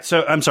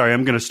So I'm sorry,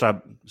 I'm going to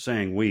stop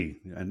saying we.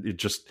 And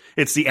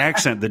it's the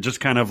accent that just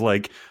kind of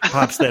like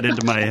pops that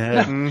into my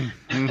head.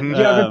 Mm-hmm.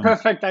 You have a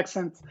perfect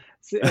accent.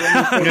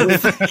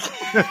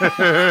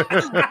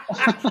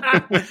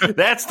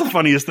 That's the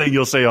funniest thing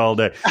you'll say all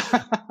day.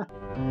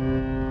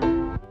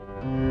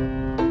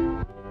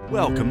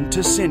 Welcome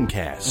to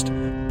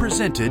Sincast,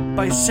 presented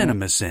by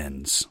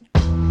CinemaSins.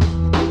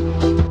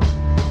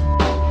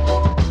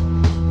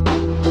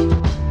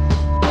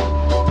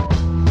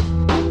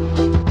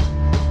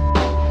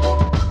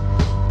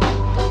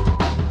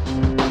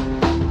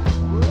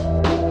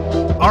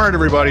 All right,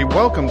 everybody,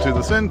 welcome to the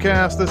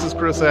Sincast. This is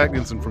Chris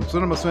Atkinson from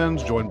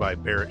CinemaSins, joined by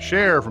Barrett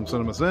Scher from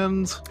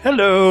CinemaSins.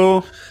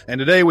 Hello. And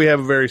today we have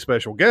a very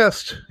special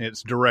guest.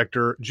 It's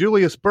director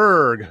Julius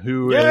Berg,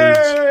 who is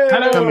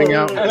coming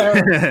out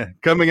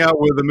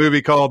with a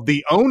movie called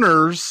The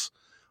Owners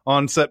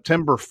on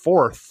September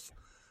 4th.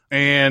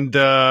 And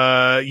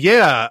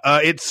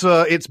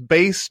it's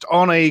based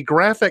on a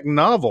graphic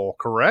novel,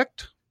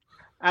 correct?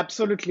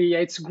 Absolutely.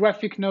 It's a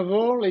graphic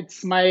novel.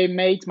 It's my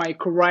mate, my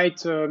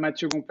co-writer,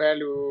 Mathieu Gompel,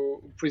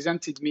 who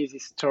presented me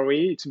this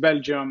story. It's a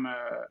Belgium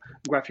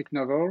graphic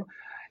novel.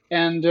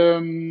 And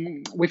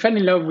we fell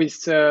in love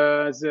with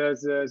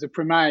the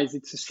premise.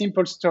 It's a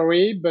simple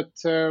story, but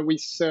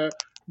with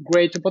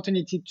great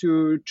opportunity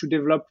to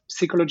develop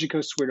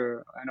psychological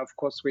thriller. And of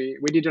course, we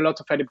did a lot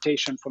of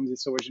adaptation from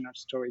this original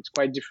story. It's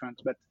quite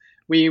different, but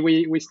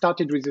we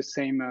started with the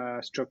same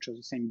structure,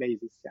 the same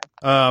basis.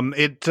 Yeah.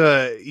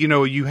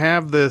 You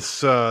have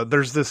this.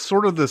 There's this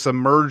sort of this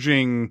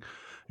emerging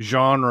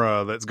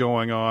genre that's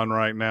going on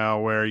right now,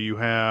 where you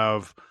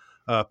have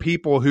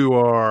people who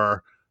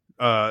are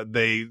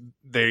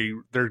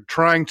they're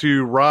trying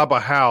to rob a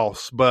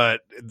house,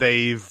 but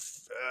they've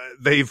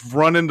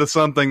run into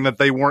something that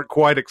they weren't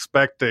quite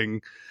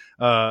expecting.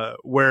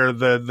 Where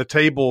the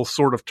tables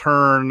sort of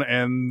turn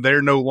and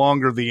they're no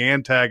longer the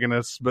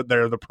antagonists, but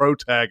they're the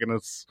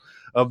protagonists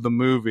of the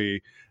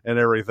movie and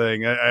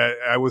everything.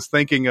 I was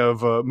thinking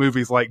of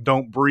movies like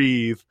Don't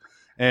Breathe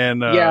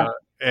and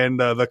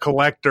The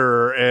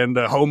Collector and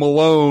Home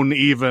Alone,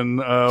 even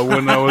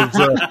when I was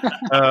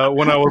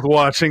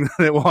watching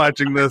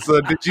this.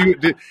 Did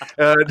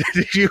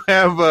you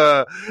have?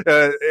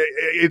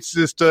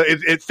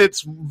 It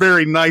fits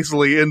very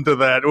nicely into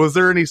that. Was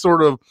there any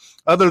sort of,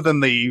 other than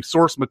the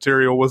source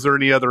material, was there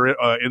any other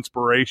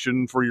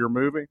inspiration for your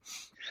movie?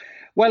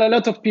 Well, a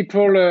lot of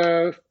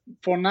people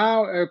for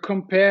now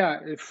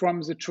compare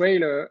from the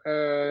trailer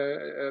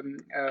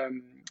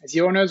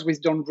The Owners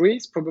with Don't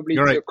Breathe, probably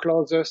the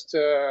closest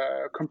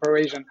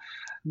comparison.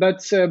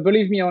 But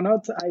believe me or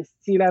not, I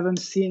still haven't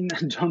seen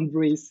Don't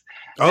Breathe.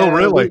 Oh,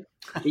 really?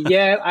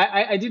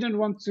 I didn't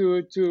want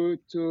to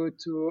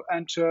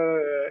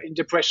enter in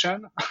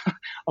depression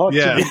or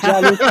to be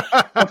jealous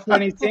of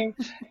anything.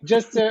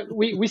 Just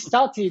we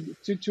started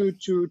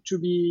to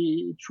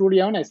be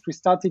truly honest. We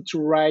started to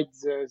write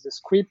the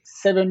script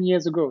 7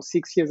 years ago,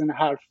 6 years and a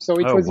half. So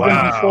it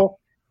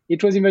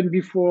was even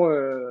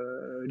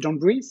before Don't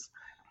Breathe.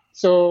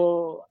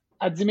 So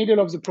at the middle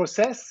of the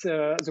process,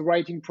 the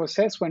writing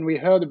process, when we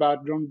heard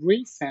about Don't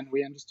Breathe and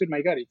we understood,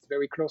 my God, it's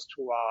very close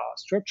to our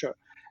structure.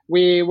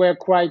 We were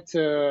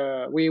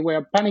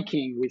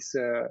panicking with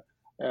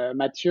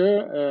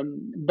Mathieu,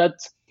 but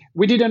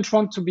we didn't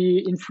want to be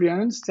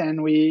influenced,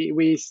 and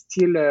we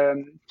still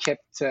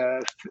kept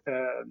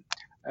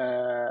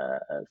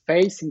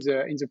faith in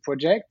the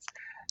project.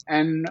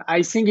 And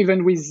I think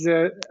even with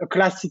a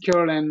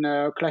classical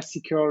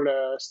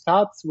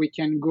start, we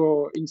can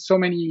go in so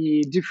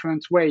many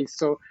different ways.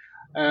 So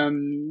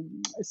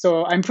I'm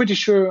pretty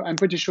sure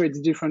it's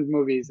different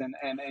movies. And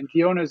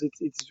The Owners,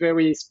 it's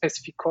very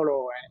specific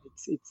color, and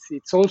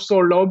it's also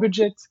low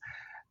budget.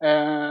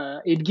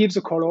 It gives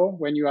a color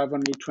when you have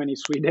only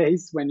 23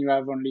 days, when you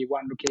have only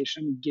one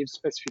location. It gives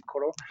specific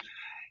color.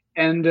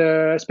 And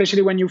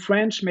especially when you're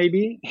French,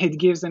 maybe it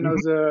gives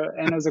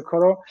another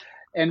color.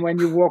 And when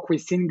you work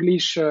with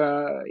English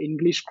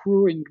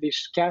crew,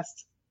 English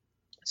cast.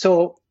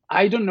 So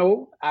I don't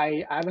know.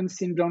 I haven't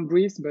seen Don't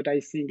Breathe, but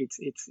I think it's.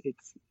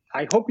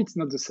 I hope it's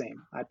not the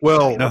same.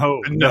 Well,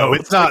 no,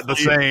 it's not the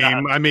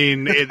same. I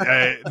mean,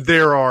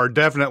 there are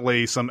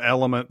definitely some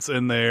elements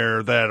in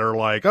there that are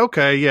like,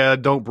 okay, yeah,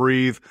 Don't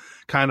Breathe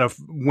kind of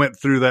went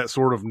through that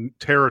sort of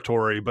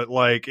territory, but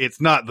like, it's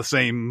not the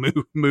same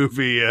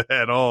movie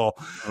at all.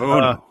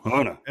 Oh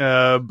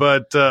no.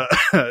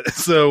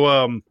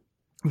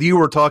 You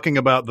were talking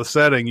about the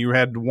setting. You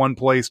had one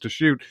place to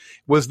shoot.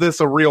 Was this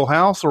a real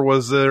house, or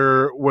was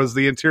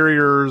the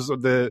interiors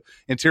of it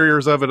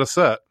a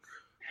set?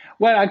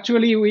 Well,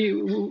 actually,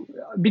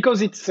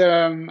 because it's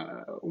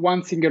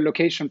one single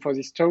location for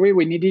this story,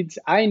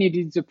 I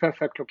needed the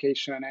perfect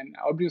location, and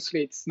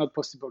obviously, it's not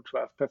possible to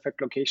have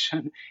perfect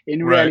location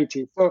in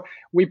reality. So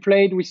we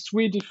played with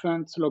 3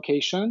 different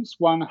locations.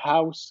 One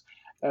house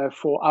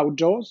for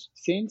outdoors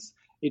scenes.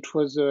 It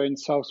was in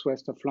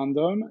southwest of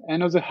London.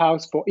 Another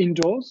house for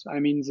indoors. I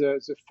mean,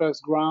 the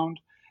first ground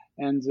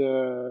and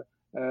the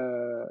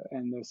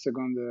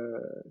second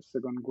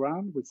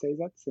ground. We say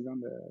that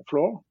second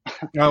floor.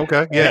 Oh,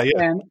 okay. Yeah.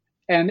 And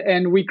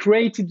and we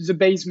created the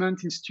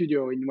basement in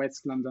studio, in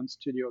West London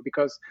studio,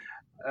 because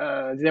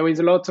there is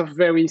a lot of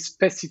very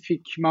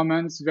specific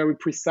moments, very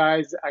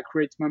precise,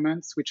 accurate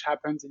moments, which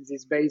happens in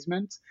this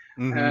basement.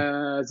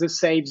 The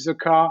safe, the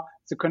car,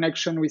 the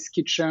connection with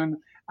kitchen.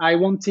 I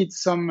wanted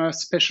some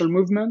special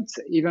movement.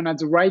 Even at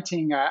the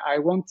writing, I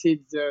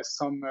wanted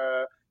some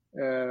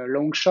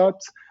long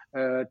shot,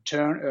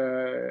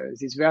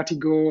 these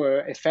vertigo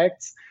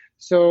effects.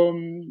 So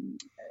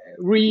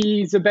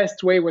really, the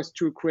best way was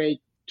to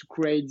create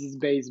this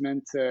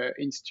basement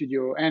in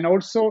studio. And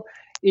also,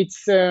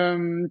 it's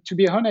to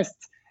be honest,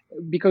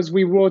 because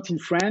we wrote in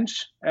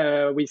French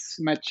with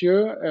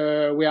Mathieu,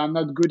 we are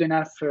not good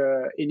enough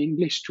in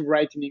English to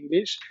write in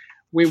English.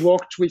 We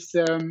worked with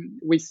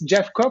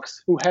Jeff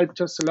Cox, who helped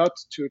us a lot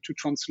to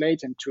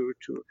translate and to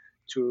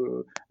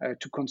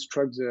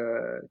construct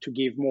to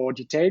give more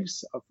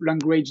details of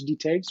language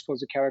details for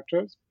the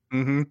characters.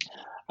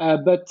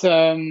 But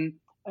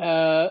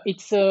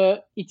it's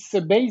a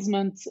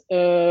basement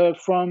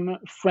from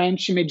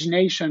French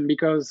imagination,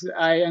 because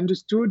I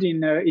understood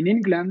in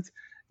England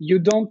you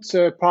don't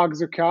park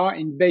the car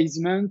in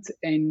basement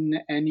and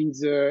in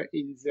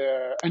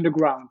the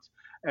underground.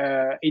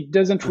 It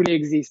doesn't really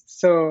exist.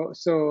 So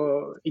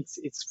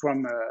it's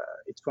from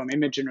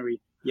imaginary.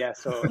 Yeah.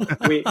 So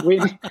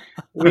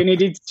we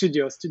needed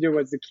studio. Studio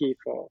was the key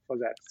for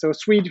that. So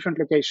 3 different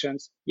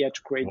locations. Yeah,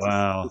 to create this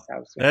house.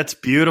 Yeah. That's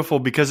beautiful,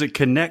 because it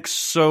connects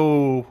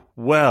so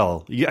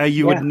well.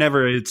 You would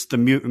never. It's the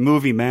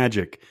movie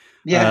magic.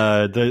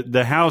 Yeah.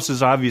 The house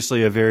is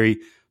obviously a very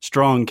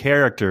strong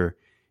character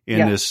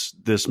in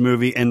this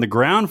movie, and the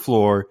ground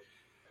floor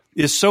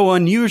is so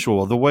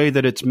unusual, the way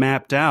that it's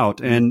mapped out,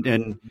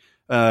 and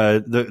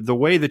the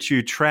way that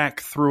you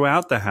track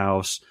throughout the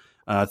house,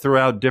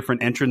 throughout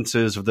different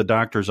entrances of the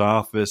doctor's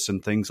office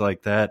and things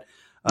like that,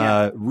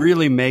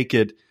 really make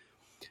it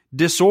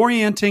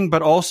disorienting,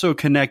 but also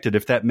connected,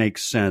 if that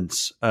makes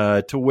sense,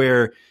 to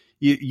where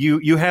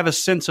you have a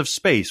sense of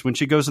space. When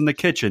she goes in the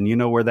kitchen, you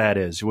know where that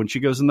is. When she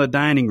goes in the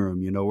dining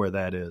room, you know where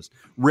that is,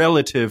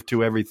 relative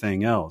to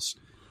everything else.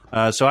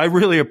 So I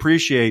really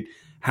appreciate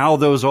how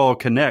those all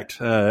connect,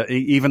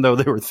 even though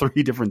there were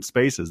 3 different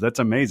spaces. That's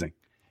amazing.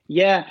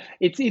 Yeah,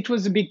 it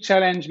was a big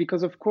challenge,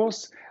 because, of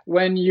course,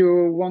 when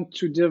you want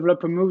to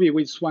develop a movie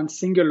with one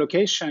single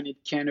location, it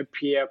can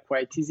appear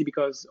quite easy,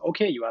 because,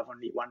 okay, you have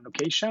only one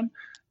location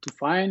to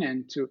find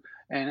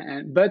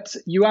but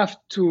you have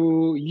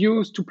to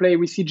play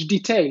with each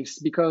details,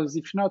 because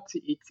if not,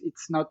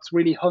 it's not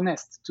really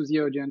honest to the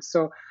audience.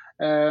 So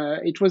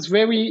it was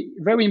very,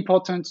 very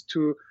important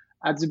to,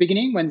 at the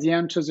beginning, when they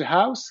enter the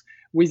house,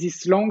 with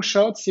this long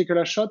shot,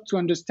 circular shot, to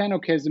understand,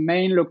 okay, the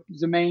main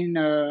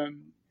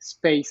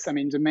space, I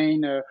mean, the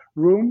main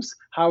rooms,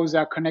 how they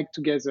are connect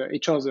together,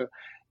 each other.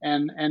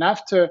 And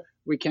after,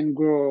 we can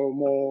go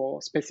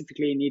more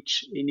specifically in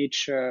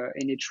each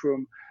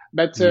room.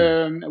 But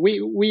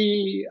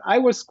I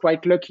was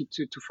quite lucky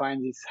to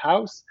find this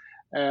house,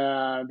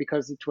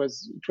 because it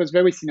was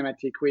very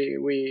cinematic.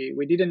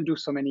 We didn't do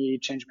so many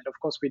changes. Of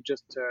course, we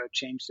just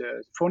changed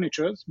the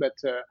furniture, but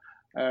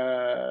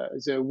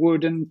the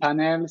wooden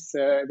panels,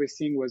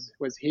 everything was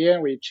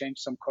here. We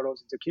changed some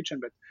colors in the kitchen,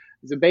 but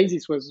the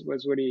basis was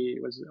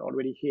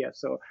already here.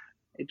 So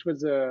it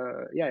was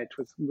a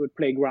good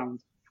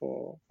playground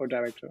for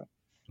director.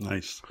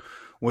 Nice.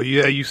 Well,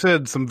 yeah, you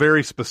said some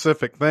very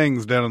specific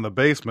things down in the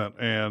basement,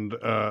 and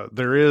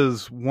there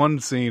is one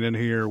scene in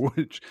here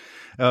which,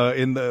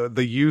 in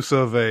the use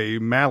of a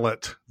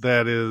mallet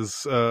that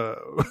is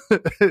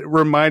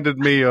reminded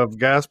me of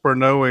Gaspar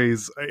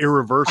Noé's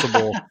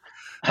Irreversible.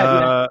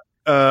 The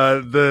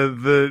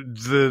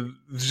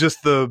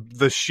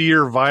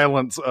sheer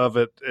violence of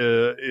it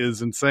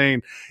is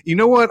insane. You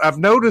know what? I've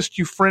noticed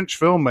you French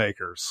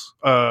filmmakers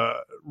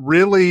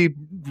really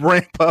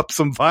ramp up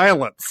some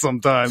violence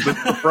sometimes.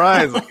 It's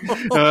surprising.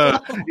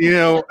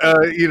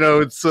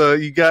 It's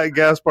you got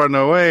Gaspar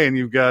Noé and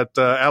you've got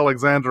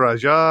Alexandre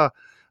Aja.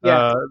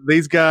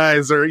 These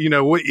guys are,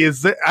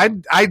 is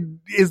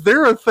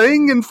there a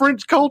thing in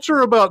French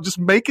culture about just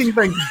making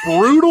things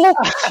brutal?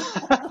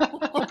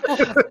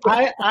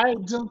 I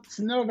don't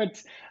know,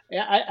 but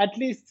at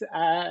least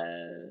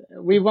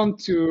we want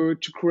to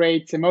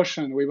create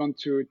emotion. We want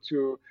to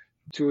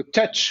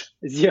touch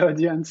the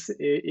audience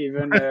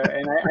even,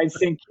 and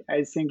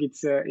I think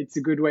it's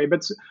a good way.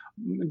 But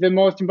the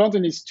most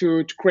important is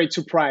to create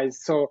surprise.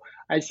 So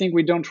I think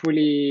we don't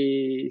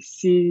really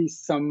see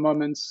some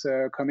moments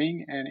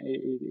coming, and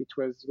it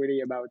was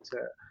really about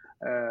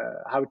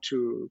how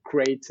to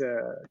create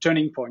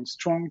turning points,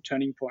 strong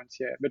turning points.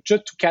 Yeah, but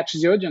just to catch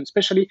the audience,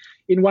 especially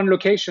in one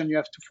location, you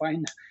have to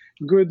find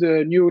good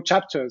new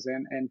chapters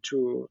and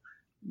to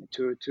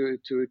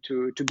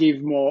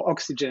give more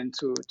oxygen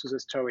to the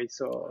story.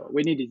 So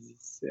we needed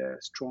these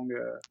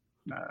stronger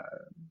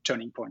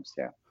turning points.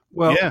 Yeah.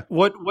 Well,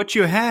 what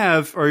you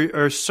have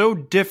are so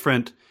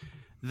different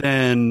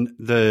than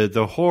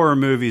the horror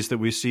movies that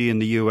we see in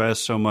the U.S.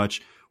 so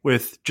much,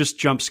 with just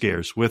jump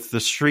scares, with the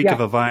shriek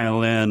of a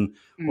violin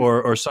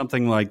or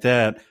something like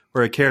that.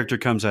 where a character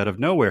comes out of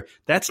nowhere.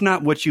 That's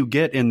not what you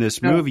get in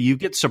this movie. You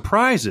get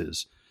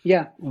surprises,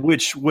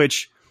 which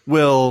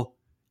will,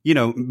 you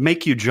know,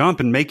 make you jump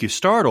and make you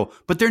startle,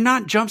 but they're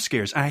not jump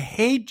scares. I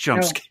hate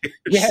jump scares.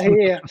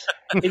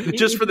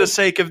 Just for the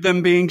sake of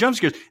them being jump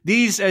scares.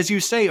 These, as you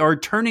say, are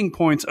turning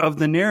points of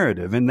the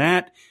narrative, and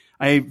that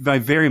I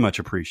very much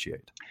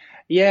appreciate.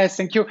 Yes,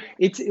 thank you.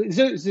 It's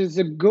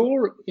the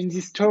goal in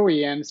this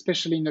story, and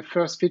especially in the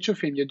first feature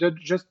film, you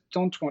just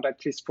don't want,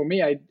 at least for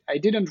me, I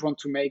didn't want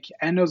to make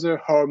another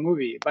horror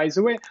movie. By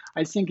the way,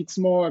 I think it's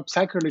more a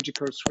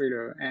psychological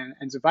thriller,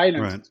 and the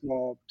violence is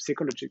more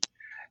psychological.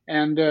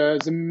 And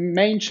the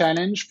main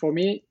challenge for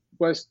me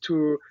was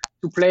to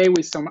play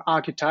with some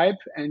archetype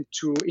and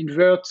to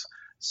invert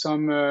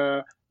some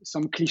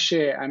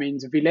cliche. I mean,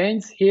 the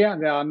villains here,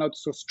 they are not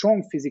so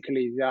strong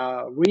physically. They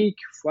are weak,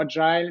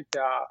 fragile.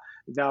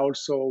 They are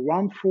also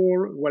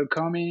warmful,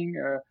 welcoming,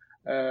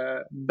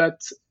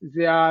 but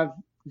they have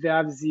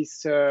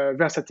this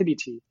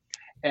versatility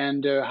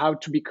and how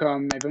to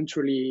become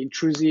eventually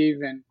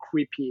intrusive and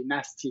creepy,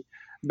 nasty.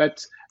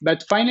 But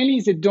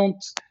finally, they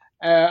don't.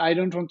 I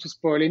don't want to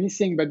spoil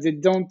anything, but they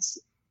don't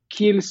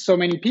kill so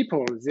many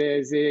people.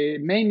 They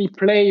mainly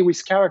play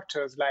with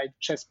characters like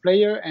chess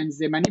player, and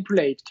they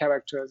manipulate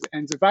characters.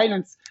 And the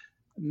violence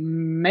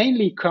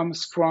mainly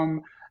comes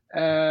from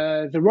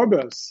the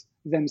robbers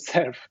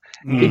themselves,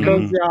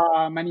 because they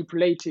are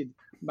manipulated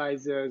by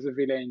the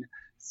villain.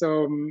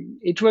 So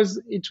it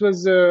was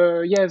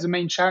the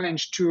main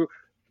challenge to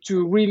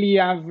really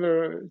have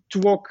to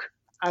work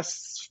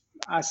as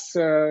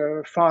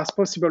far as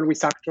possible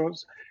with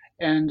actors.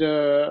 And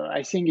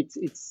I think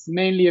it's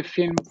mainly a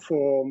film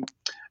for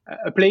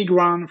a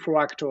playground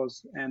for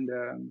actors, and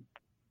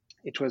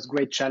it was a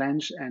great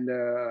challenge. And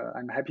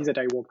I'm happy that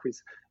I worked with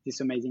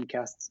this amazing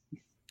cast.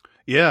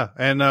 Yeah,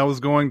 and I was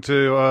going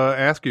to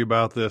ask you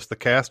about this, the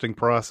casting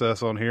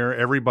process on here.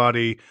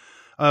 Everybody,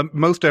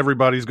 most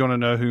everybody's going to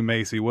know who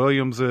Maisie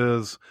Williams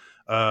is,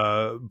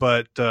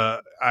 but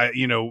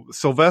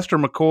Sylvester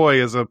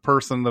McCoy is a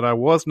person that I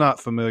was not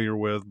familiar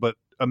with, but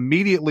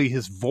immediately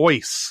his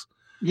voice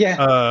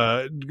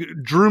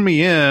drew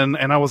me in,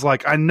 and I was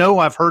like, I know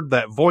I've heard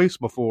that voice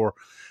before.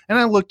 And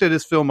I looked at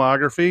his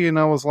filmography, and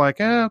I was like,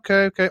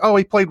 okay. Oh,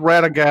 he played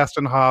Radagast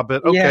in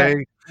Hobbit.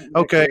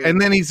 Okay. And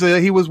then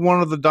he was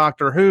one of the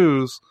Doctor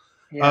Who's,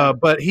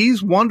 but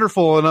he's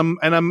wonderful,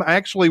 and I'm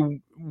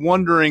actually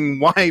wondering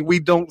why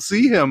we don't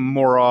see him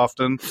more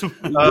often.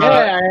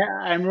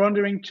 I'm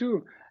wondering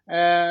too.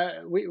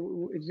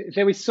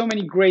 There is so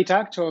many great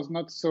actors,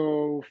 not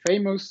so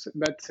famous,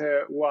 but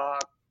who are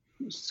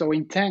so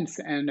intense,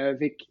 and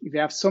they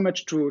have so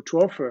much to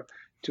offer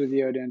to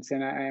the audience,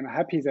 and I am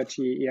happy that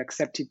he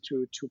accepted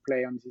to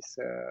play on this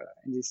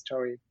in this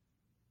story.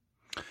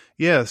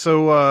 Yeah.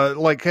 So,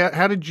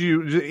 how did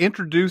you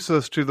introduce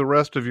us to the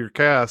rest of your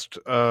cast?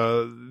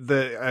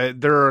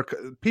 There are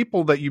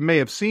people that you may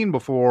have seen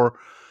before,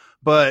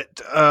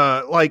 but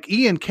like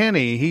Ian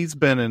Kenny, he's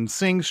been in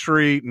Sing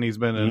Street, and he's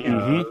been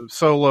in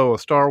Solo, A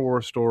Star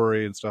Wars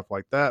Story, and stuff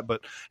like that.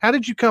 But how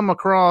did you come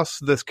across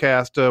this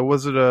cast?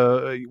 Was it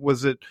a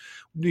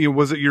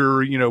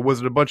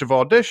bunch of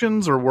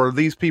auditions, or were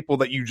these people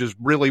that you just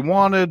really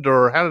wanted,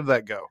 or how did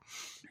that go?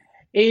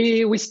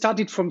 We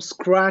started from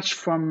scratch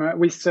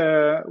with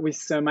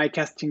my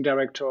casting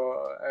director.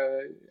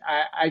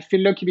 I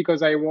feel lucky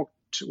because I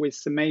worked with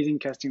amazing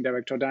casting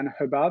director Dan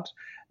Hubbard.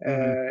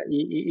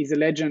 He is a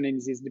legend in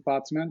this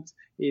department.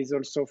 He's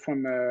also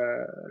from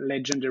a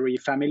legendary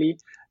family,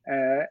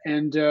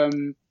 and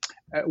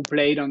who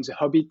played on The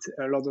Hobbit,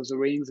 Lord of the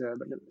Rings,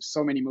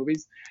 so many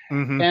movies.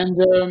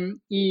 And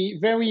he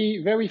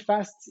very, very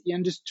fast, he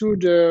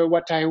understood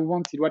what I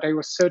wanted, what I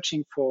was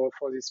searching for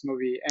this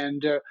movie.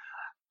 And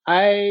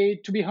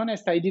to be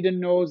honest, I didn't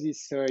know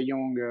these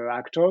young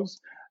actors,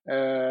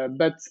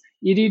 but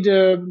he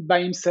did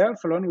by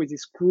himself, alone with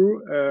his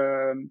crew,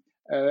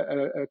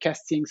 a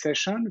casting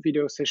session,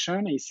 video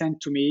session. He sent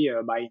to me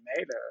by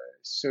email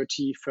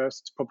 30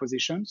 first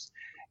propositions.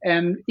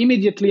 And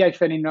immediately I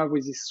fell in love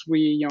with these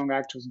three young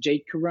actors,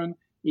 Jake Curran,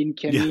 Ian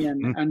Kenny,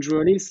 and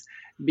Andrew Ellis,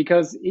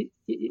 because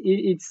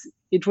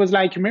it was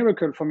like a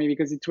miracle for me,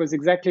 because it was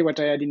exactly what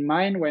I had in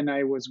mind when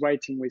I was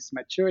writing with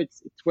Mathieu. It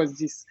was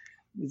these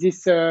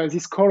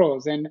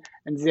colors, and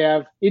they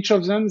have, each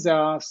of them, they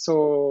are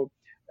so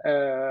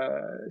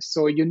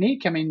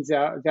unique. I mean, they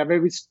are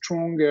very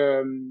strong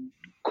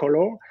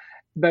color,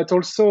 but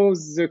also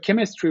the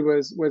chemistry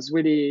was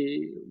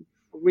really,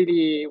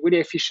 really, really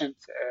efficient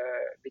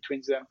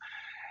between them.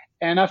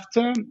 And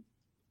after,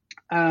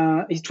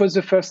 it was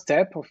the first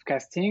step of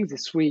casting the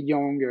three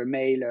young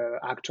male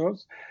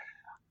actors.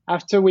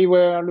 After, we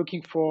were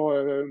looking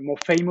for more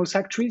famous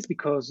actress,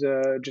 because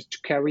just to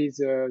carry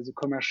the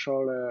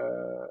commercial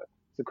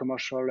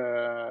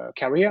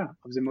career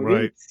of the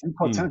movie, it's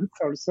important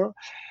also.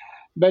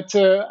 But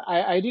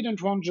I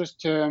didn't want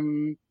just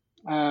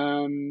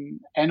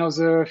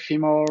another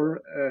female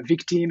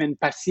victim and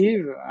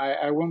passive.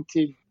 I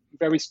wanted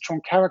very strong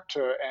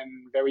character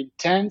and very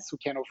intense, who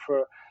can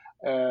offer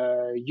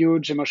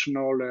huge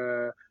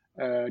emotional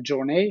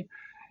journey.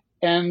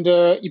 And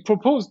he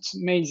proposed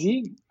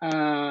Maisie,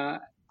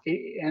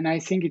 and I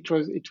think it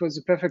was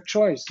a perfect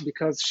choice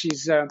because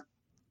she's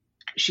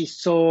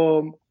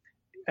so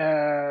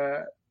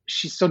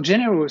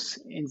generous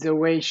in the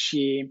way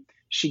she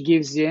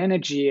gives the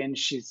energy, and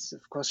she's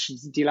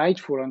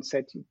delightful on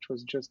set. It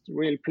was just a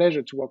real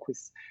pleasure to work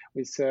with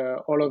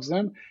all of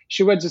them.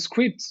 She read the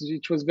script.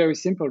 It was very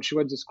simple. She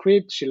read the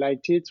script. She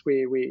liked it.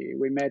 We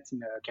met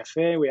in a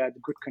cafe. We had a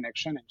good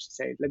connection, and she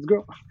said, "Let's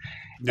go."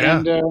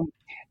 Yeah.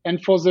 And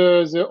for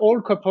the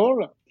old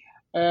couple,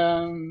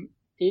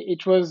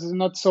 it was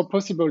not so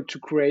possible to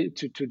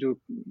do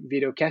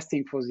video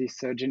casting for this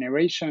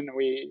generation.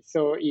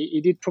 So he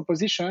did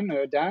proposition,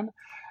 Dan,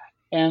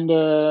 and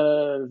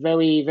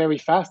very very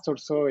fast.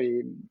 Also,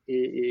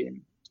 he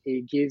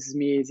gives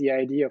me the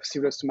idea of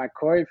Sylvester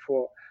McCoy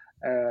for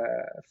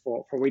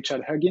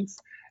Richard Huggins,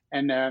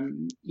 and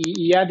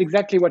he had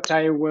exactly what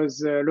I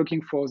was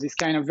looking for. This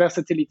kind of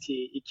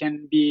versatility. He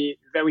can be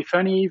very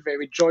funny,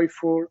 very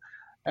joyful.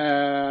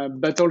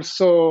 But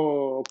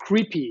also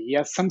creepy. He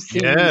has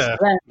something in his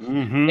friend,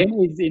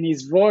 in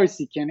his voice.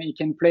 He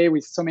can play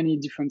with so many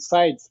different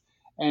sides,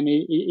 and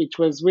it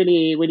was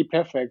really really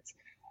perfect.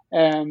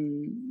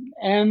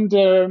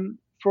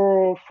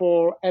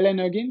 For Ellen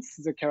Huggins,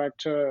 the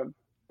character,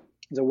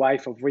 the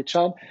wife of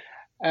Richard,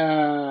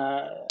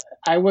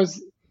 it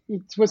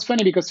was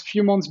funny because a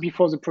few months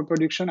before the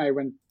pre-production, I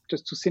went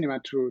just to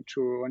cinema to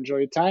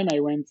enjoy time. I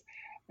went.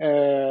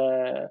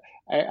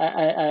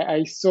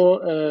 I saw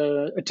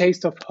A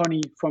Taste of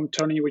Honey from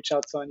Tony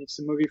Richardson. It's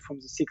a movie from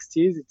the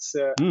 60s. It's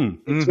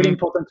really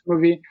important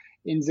movie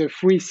in the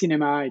free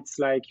cinema. It's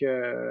like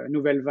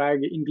Nouvelle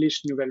Vague,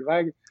 English Nouvelle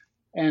Vague,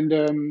 and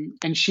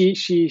she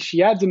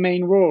had the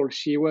main role.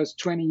 She was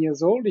 20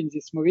 years old in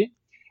this movie.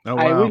 Oh,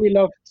 wow. I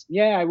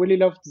really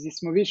loved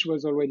this movie. She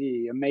was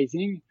already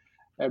amazing,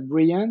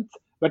 brilliant.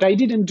 But I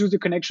didn't do the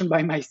connection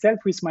by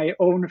myself with my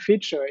own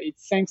feature.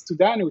 It's thanks to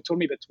Dan who told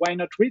me, but why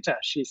not Rita?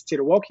 She's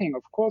still working,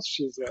 of course.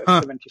 She's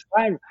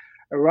 75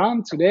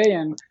 around today,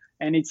 and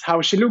it's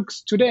how she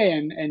looks today,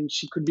 and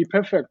she could be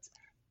perfect.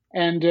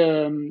 And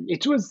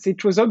it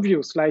was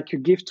obvious, like a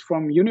gift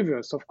from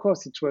universe. Of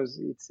course, it's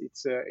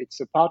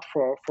a part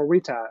for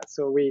Rita.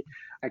 So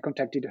I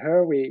contacted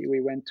her.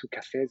 We went to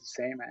cafes, the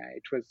same.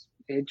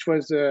 It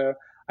was.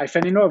 I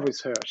fell in love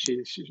with her.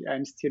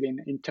 I'm still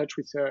in touch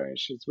with her.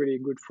 She's really a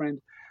good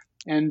friend,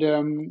 and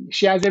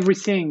she has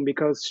everything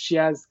because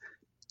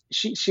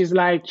she's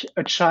like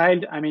a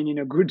child. I mean, in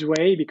a good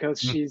way, because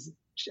she's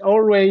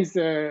always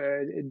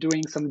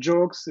doing some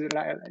jokes.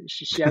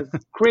 She has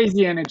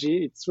crazy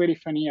energy. It's really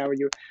funny how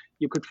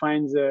you could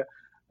find the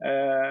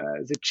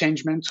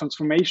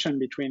transformation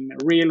between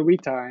real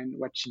Rita and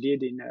what she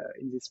did in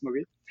this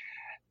movie.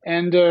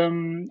 And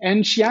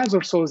she has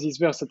also this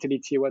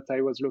versatility, what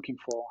I was looking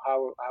for,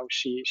 how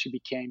she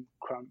became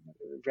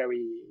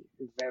very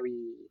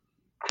very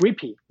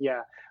creepy,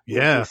 with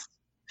this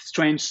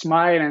strange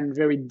smile and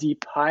very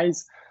deep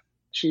eyes.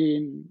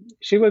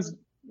 It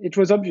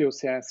was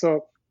obvious,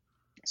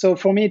 so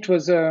for me it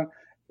was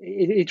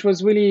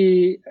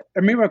really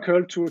a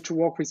miracle to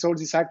work with all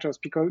these actors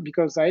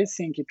because I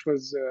think it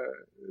was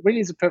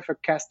really the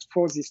perfect cast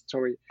for this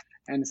story.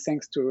 And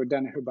thanks to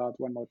Dan Hubbard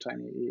one more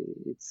time.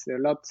 It's a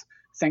lot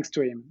thanks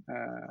to him.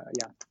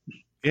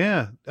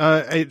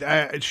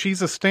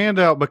 She's a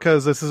standout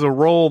because this is a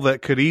role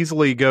that could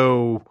easily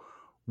go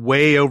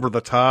way over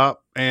the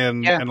top.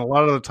 And a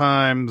lot of the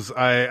times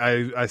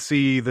I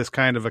see this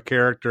kind of a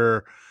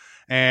character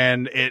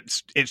and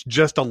it's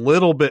just a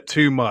little bit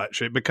too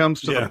much. It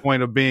becomes to the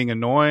point of being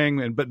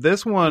annoying. But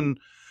this one,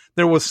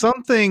 there was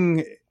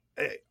something...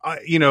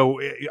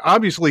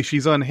 obviously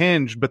she's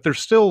unhinged, but there's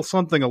still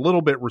something a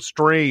little bit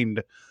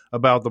restrained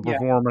about the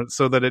performance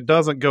so that it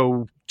doesn't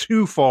go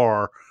too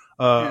far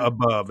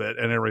above it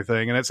and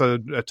everything. And it's a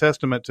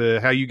testament to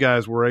how you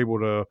guys were able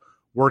to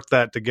work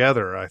that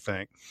together, I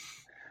think.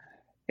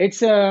 It's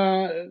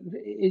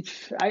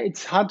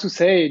hard to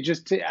say.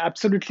 Just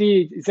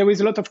absolutely, there is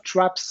a lot of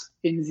traps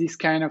in this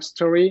kind of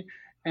story.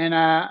 And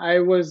I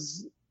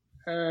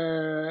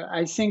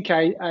think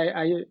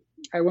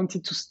I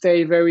wanted to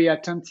stay very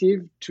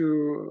attentive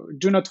to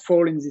do not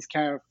fall in this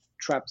kind of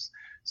traps.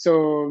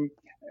 So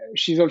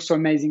she's also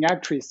an amazing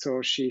actress.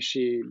 So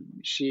she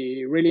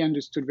really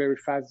understood very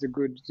fast the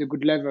good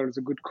level,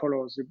 the good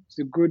colors,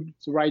 the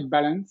right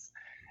balance.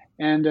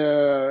 And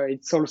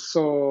it's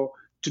also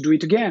to do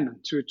it again,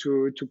 to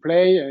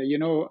play,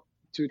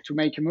 to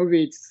make a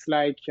movie. It's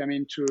like,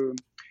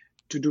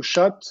 to do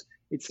shot,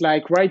 it's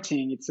like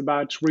writing. It's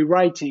about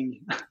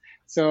rewriting.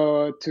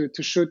 So to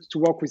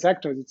work with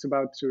actors, it's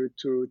about to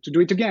do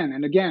it again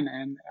and again.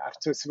 And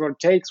after several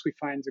takes, we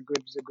find the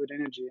good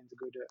energy and the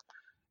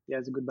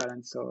good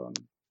balance. So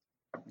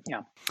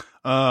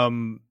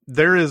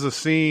there is a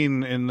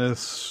scene in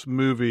this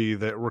movie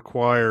that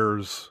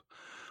requires,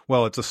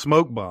 it's a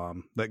smoke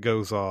bomb that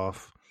goes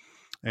off,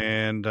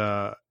 and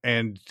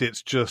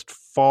it's just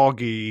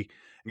foggy.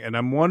 And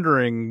I'm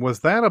wondering, was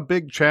that a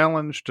big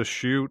challenge to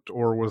shoot,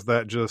 or was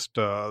that just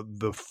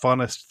the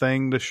funnest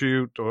thing to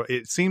shoot? Or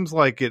it seems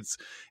like it's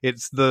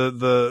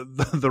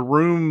the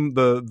room,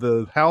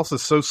 the house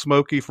is so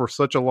smoky for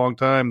such a long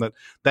time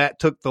that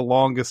took the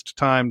longest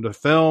time to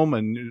film,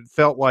 and it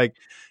felt like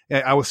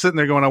I was sitting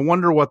there going, I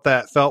wonder what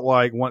that felt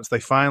like once they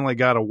finally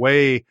got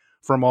away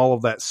from all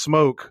of that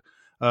smoke.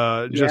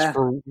 Just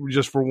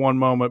for one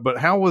moment. But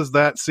how was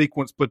that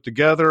sequence put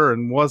together,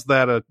 and was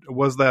that a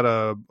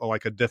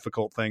like a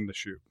difficult thing to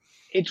shoot?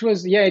 It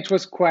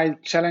was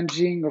quite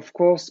challenging, of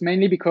course,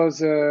 mainly because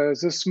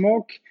the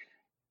smoke,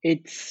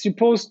 it's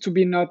supposed to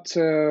be not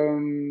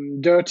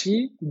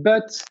dirty,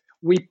 but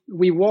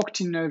we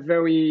walked in a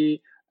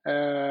very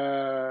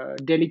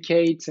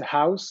delicate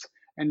house.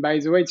 And by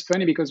the way, it's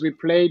funny because we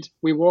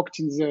walked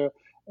in the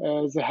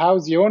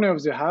house. The owner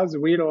of the house, the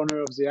real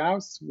owner of the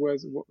house,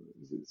 was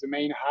the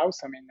main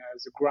house. I mean,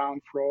 the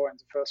ground floor and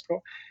the first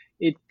floor.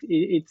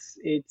 It's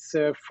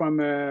from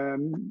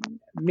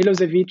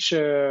Milosevic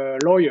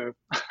lawyer.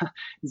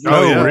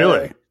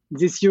 Really?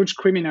 This huge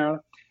criminal.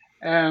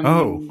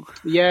 Huh.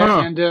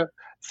 And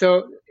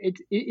so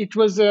it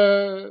was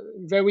a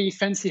very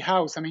fancy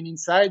house. I mean,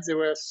 inside there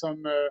were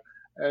some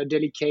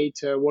delicate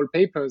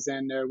wallpapers,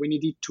 and we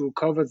needed to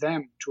cover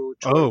them to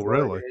avoid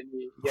really?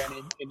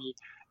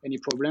 any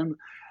problem.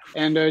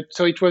 And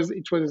so it was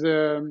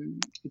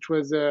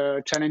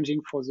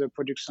challenging for the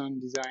production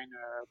design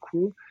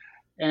crew,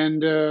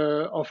 and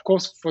of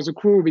course for the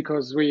crew,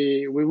 because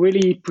we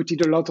really put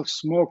it a lot of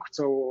smoke.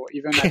 So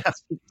even at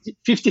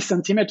 50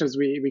 centimeters,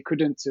 we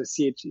couldn't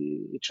see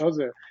each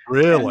other.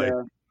 Really?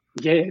 And,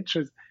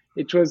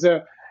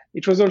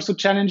 it was also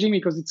challenging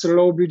because it's a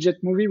low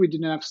budget movie. We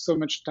didn't have so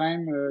much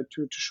time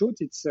to shoot.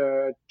 It's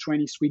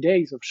 23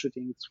 days of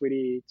shooting. It's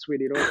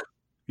really low.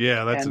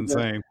 Yeah, that's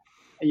insane.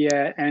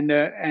 And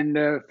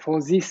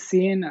for this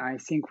scene, I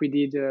think we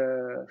did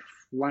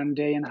 1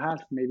 day and a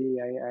half, maybe.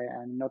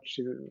 I'm not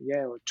sure.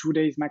 Or 2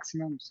 days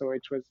maximum. So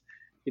it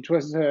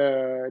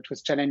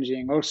was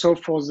challenging. Also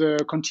for the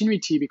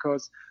continuity,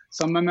 because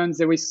some moments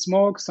there is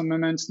smoke, some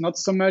moments not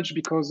so much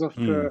because of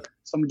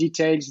some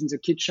details in the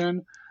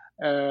kitchen,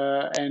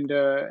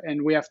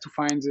 and we have to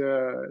find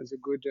the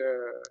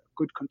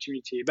good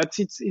continuity. But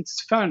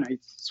it's fun.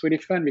 It's really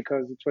fun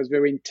because it was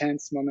very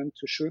intense moment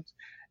to shoot,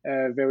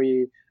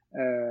 very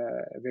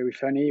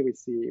funny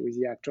with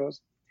the actors.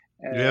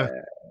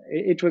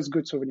 It was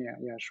good souvenir.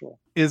 Yeah, sure.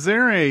 Is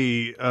there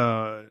a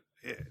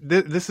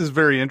this is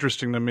very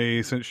interesting to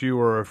me, since you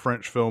were a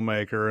French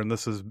filmmaker, and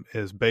this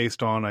is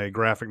based on a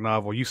graphic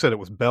novel. You said it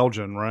was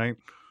Belgian, right?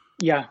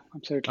 Yeah,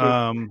 absolutely.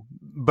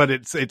 But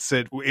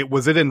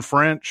was it in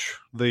French?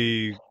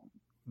 It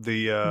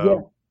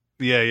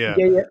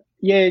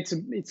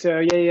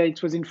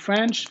was in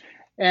French.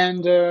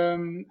 And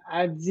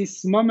at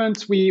this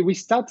moment, we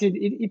started.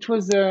 It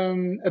was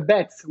a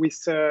bet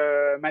with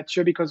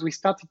Mathieu, because we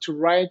started to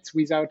write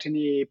without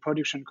any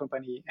production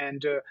company,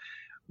 and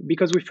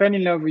because we fell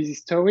in love with the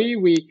story,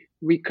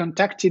 we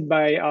contacted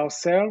by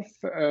ourselves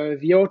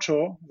the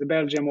author, the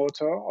Belgian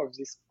author of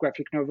this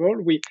graphic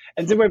novel.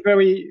 And they were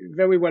very,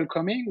 very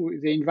welcoming.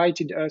 They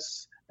invited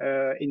us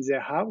in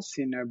their house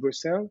in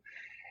Brussels.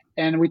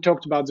 And we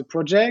talked about the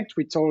project.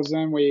 We told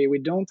them we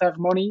don't have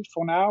money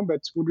for now,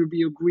 but would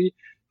we agree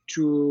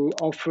to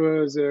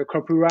offer the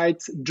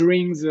copyright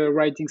during the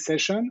writing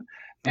session?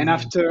 And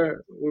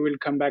after, we will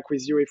come back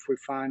with you if we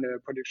find a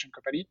production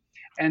company.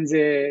 And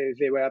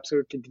they were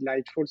absolutely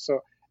delightful.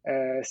 So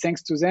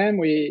thanks to them,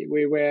 we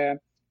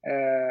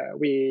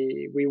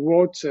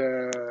wrote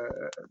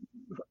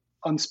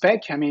on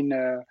spec. I mean,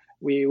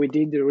 we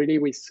did really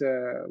we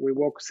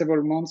worked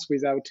several months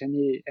without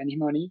any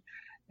money.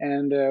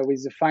 And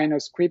with the final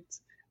script,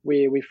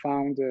 we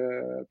found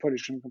a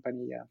production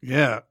company.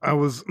 Yeah, I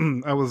was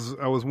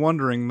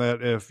wondering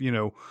that if,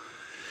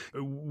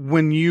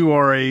 when you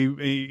are a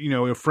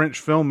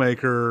French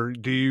filmmaker,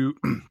 do you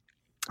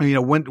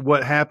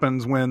what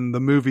happens when the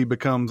movie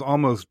becomes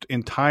almost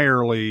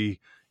entirely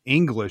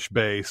English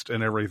based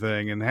and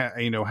everything, and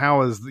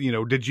how is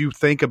did you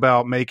think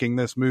about making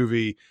this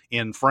movie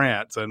in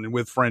France and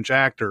with French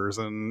actors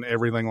and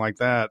everything like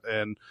that?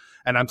 And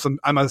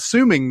I'm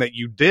assuming that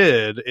you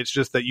did. It's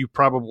just that you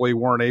probably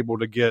weren't able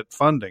to get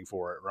funding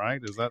for it,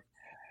 right? Is that?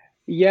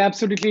 Yeah,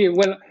 absolutely.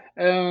 Well,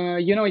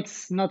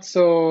 it's not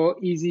so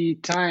easy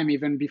time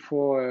even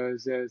before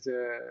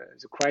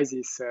the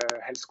crisis,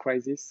 health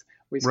crisis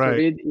with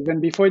COVID. Even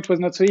before, it was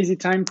not so easy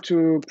time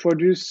to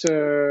produce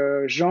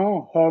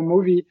genre horror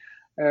movie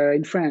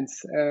in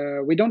France.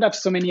 We don't have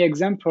so many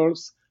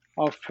examples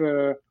of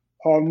French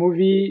horror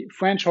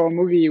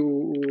movie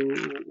who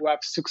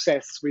have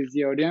success with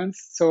the audience.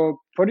 So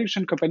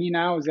production company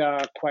now, they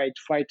are quite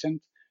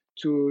frightened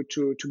to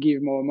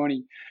give more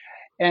money.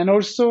 And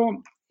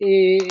also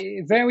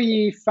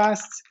very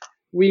fast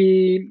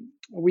we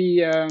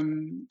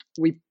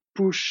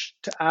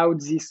pushed out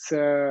this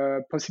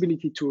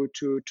possibility to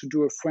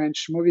do a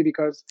French movie,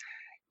 because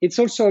it's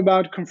also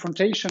about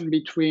confrontation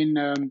between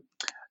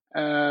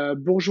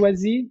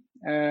bourgeoisie,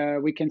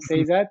 we can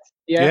say that,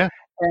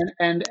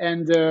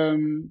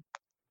 and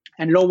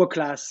lower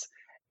class.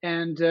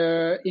 And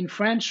in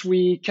French,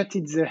 we cut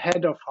it the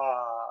head of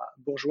our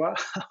bourgeois,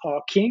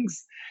 our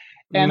kings.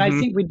 And I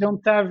think we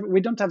don't have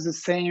the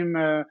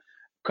same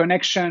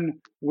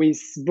connection with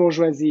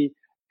bourgeoisie.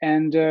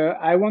 And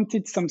I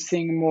wanted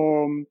something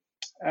more,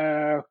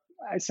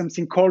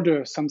 something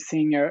colder,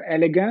 something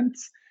elegant.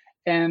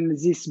 And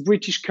this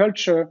British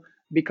culture,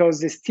 because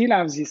they still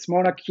have this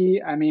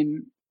monarchy, I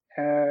mean,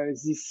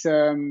 this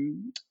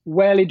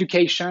well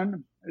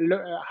education,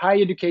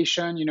 high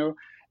education, you know,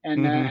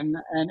 and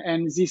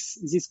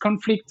this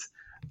conflict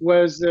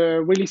was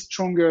really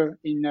stronger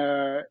in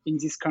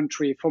this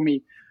country for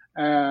me.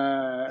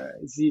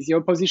 The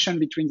opposition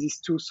between these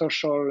two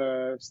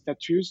social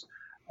status,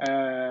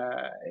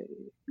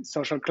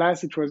 social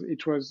class, it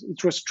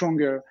was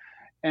stronger,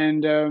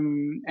 and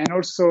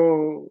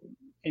also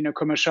in a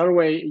commercial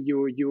way,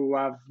 you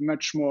have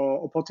much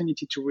more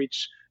opportunity to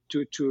reach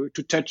to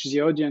touch the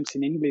audience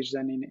in English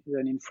than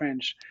in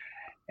French,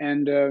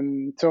 and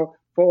so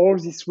for all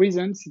these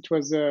reasons, it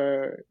was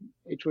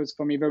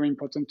for me very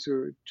important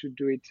to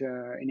do it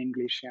in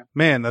English. Yeah,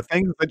 man, the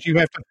things that you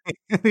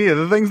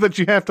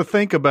have to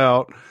think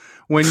about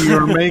when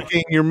you're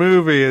making your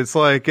movie, it's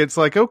like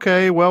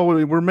okay, well,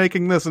 we're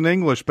making this in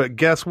English, but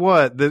guess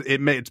what?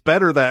 It's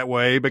better that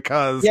way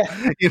because I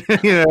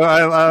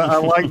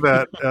like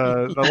that.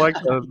 I like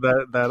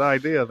that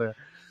idea there.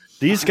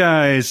 These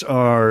guys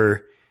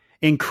are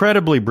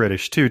incredibly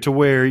British too, to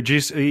where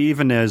just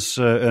even as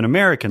an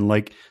American,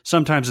 like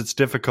sometimes it's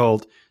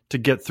difficult to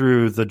get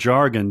through the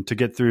jargon, to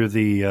get through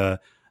the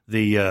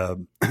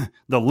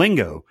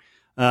lingo,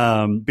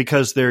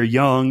 because they're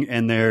young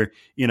and they're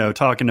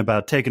talking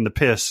about taking the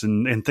piss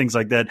and things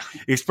like that,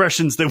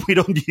 expressions that we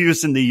don't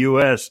use in the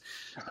U.S.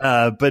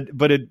 But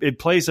it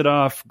plays it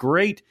off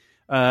great,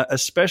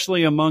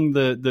 especially among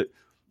the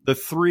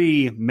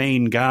three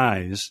main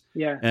guys.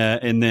 Yeah.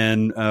 And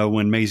then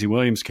when Maisie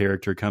Williams'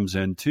 character comes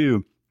in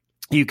too,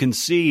 you can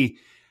see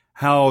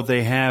how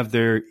they have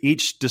their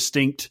each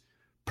distinct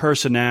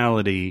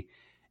personality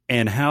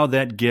and how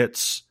that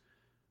gets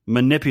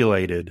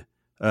manipulated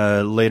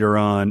later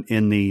on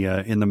in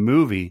the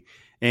movie.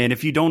 And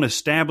if you don't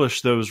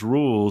establish those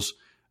rules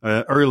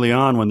early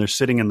on when they're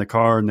sitting in the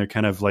car and they're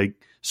kind of like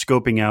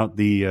scoping out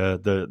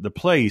the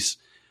place,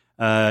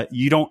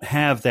 you don't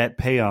have that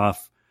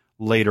payoff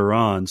later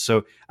on.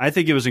 So I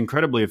think it was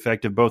incredibly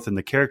effective both in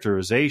the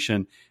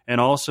characterization and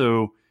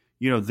also,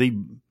 the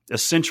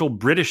essential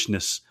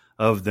Britishness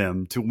of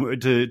them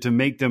to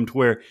make them to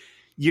where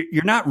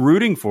you're not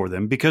rooting for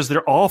them because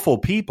they're awful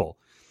people.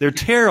 They're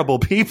terrible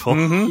people.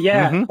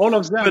 All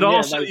of them. But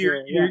also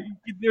you're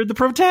the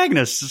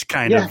protagonists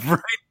kind of,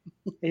 right?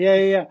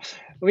 Yeah.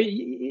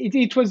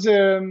 It was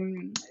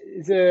the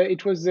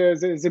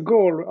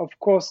goal, of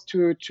course,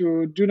 to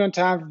do not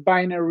have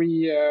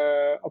binary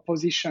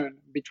opposition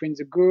between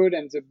the good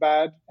and the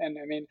bad. And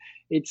I mean,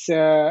 it's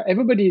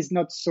everybody is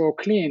not so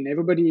clean.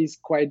 Everybody is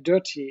quite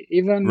dirty.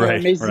 Even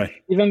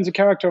even the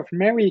character of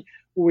Mary,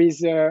 who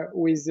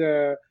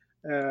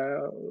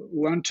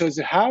enters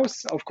the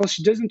house. Of course,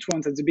 she doesn't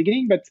want at the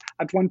beginning, but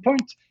at one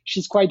point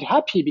she's quite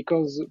happy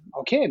because,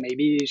 okay,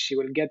 maybe she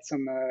will get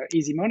some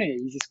easy money,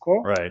 easy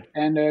score, right?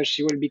 And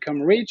she will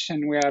become rich,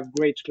 and we have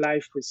great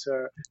life with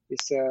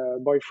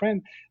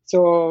boyfriend.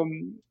 So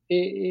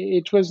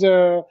it was,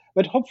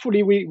 but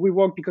hopefully we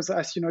worked because,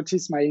 as you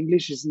notice, my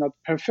English is not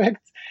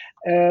perfect.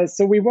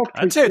 So we worked.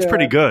 I'd say it's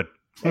pretty good.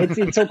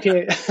 It's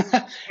okay.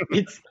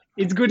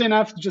 It's good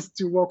enough just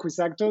to work with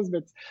actors,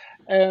 but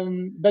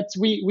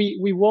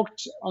we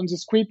worked on the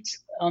script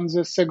on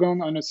a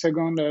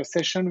second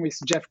session with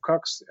Jeff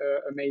Cox,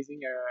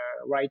 amazing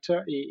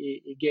writer.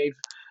 He gave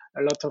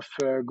a lot of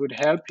good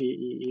help.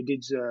 He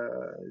did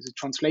the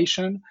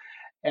translation,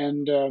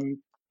 and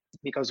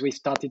because we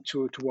started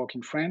to work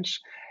in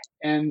French,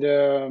 and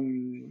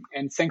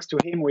thanks to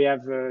him, we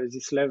have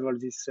this level,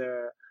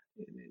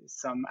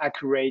 some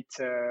accurate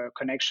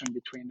connection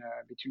between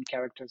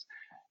characters.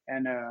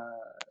 And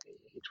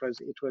it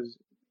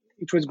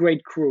was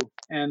great crew,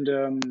 and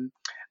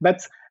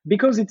but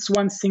because it's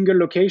one single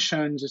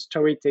location, the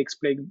story takes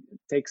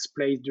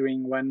place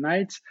during one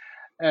night.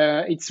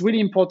 It's really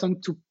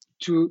important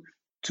to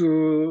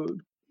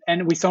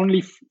and with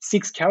only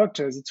 6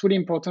 characters, it's really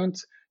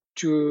important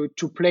to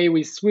play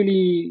with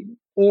really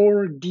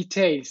all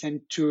details,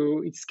 and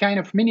it's kind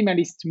of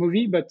minimalist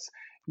movie, but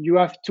you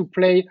have to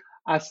play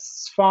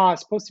as far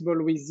as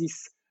possible with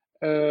this.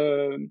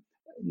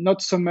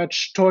 Not so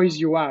much toys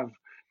you have,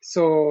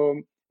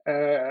 so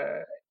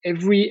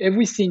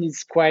every scene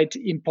is quite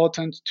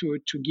important to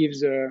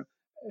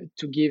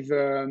give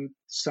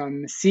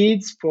some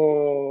seeds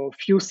for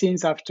few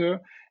scenes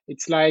after.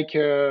 It's like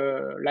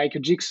a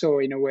jigsaw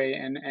in a way,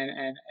 and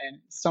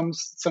some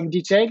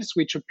details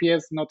which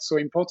appears not so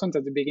important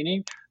at the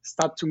beginning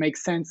start to make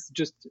sense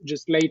just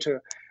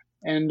later.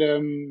 And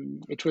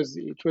it was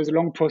a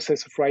long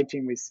process of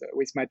writing with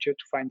Mathieu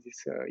to find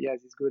this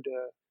good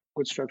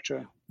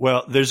structure.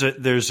 Well, there's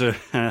a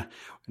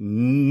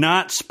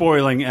not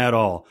spoiling at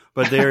all,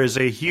 but there is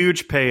a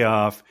huge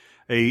payoff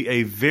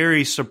a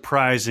very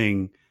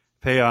surprising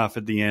payoff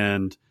at the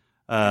end,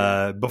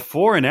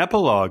 before an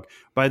epilogue.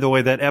 By the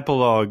way, that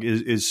epilogue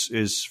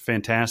is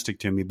fantastic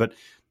to me. But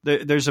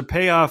there's a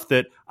payoff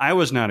that I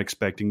was not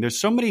expecting. There's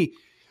so many,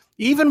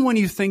 even when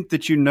you think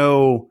that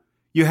you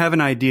have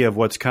an idea of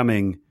what's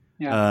coming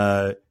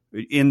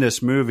in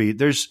this movie,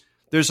 there's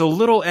a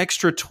little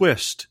extra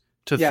twist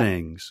to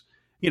things.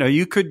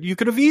 You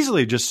could have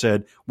easily just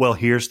said, well,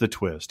 here's the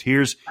twist.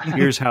 Here's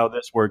how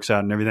this works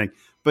out and everything.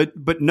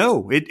 But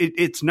no,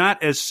 it's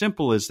not as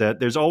simple as that.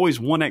 There's always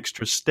one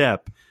extra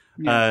step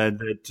that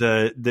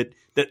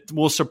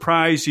will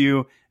surprise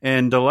you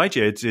and delight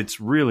you. It's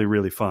really,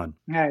 really fun.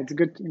 Yeah, it's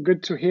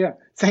good to hear.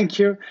 Thank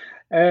you.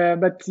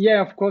 But yeah,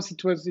 of course,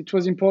 it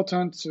was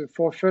important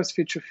for first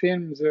feature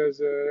film.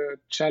 The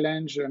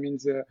challenge. I mean,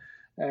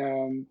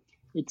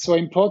 it's so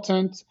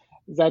important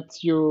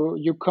that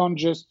you can't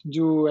just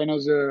do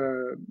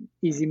another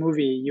easy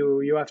movie.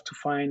 You have to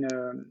find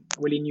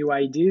really new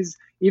ideas,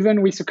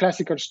 even with a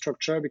classical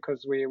structure,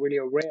 because we're really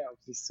aware of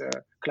this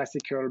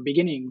classical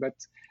beginning. But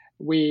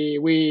we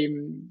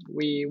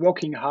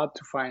working hard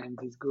to find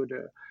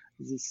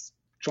these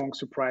strong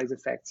surprise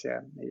effects. Yeah,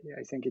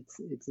 I think it's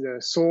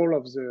the soul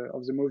of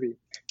the movie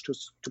to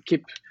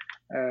keep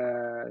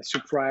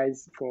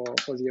surprise for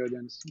the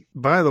audience.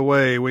 By the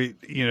way, we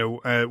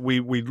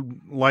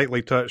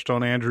lightly touched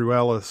on Andrew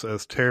Ellis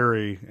as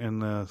Terry in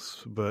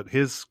this, but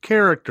his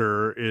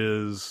character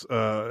is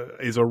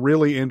a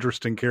really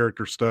interesting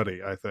character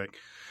study, I think.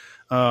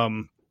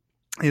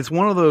 It's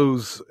one of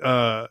those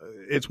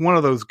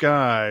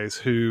guys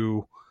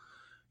who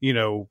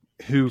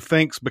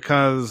thinks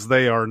because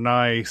they are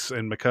nice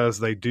and because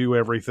they do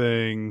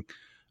everything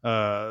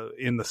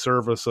in the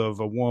service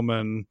of a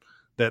woman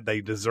that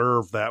they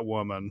deserve that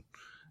woman,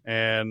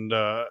 and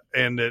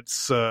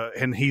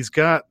he's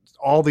got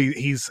all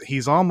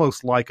he's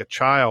almost like a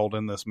child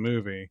in this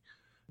movie.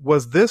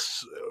 Was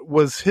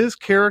his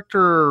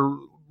character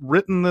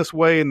written this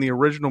way in the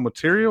original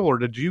material, or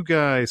did you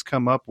guys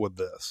come up with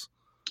this?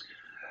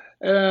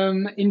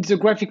 In the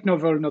graphic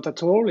novel, not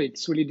at all.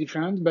 It's really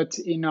different. But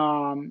in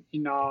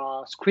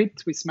our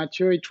script with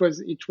Mathieu, it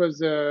was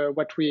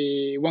what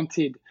we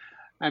wanted.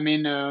 I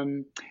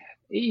mean,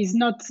 he's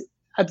not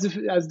as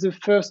the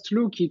first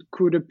look. It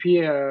could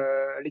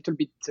appear a little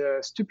bit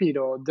stupid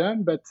or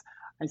dumb, but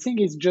I think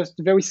he's just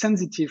a very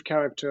sensitive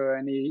character,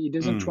 and he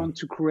doesn't want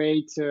to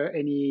create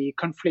any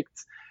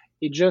conflict.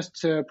 It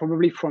just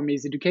probably from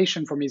his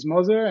education, from his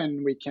mother,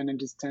 and we can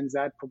understand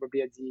that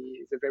probably at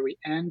the very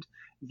end,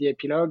 the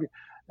epilogue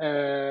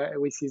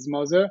with his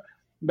mother.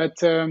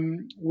 But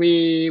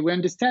we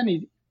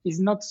understand he's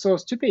not so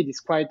stupid. He's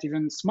quite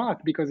even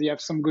smart, because he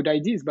has some good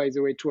ideas, by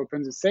the way, to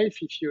open the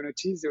safe. If you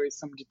notice, there is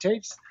some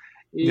details.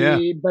 Yeah.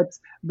 But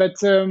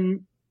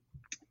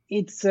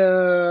it's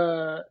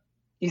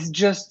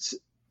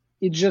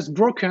just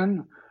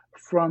broken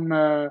from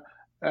a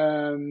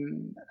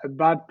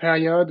bad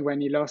period when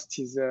he lost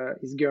his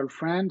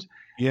girlfriend.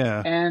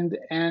 Yeah. And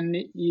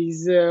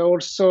he's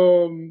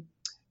also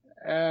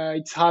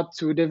it's hard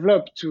to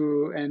develop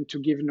to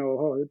give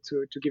no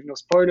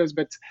spoilers,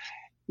 but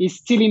he's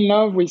still in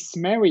love with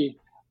Mary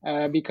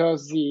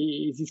because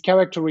this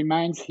character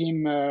reminds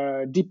him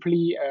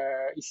deeply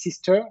his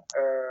sister,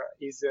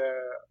 his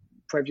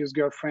previous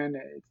girlfriend.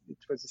 It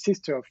was the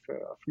sister of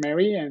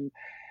Mary, and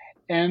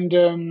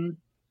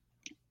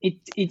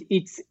it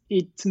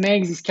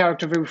makes this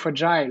character very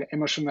fragile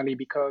emotionally,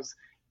 because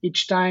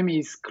each time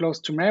he's close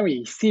to Mary,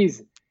 he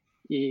sees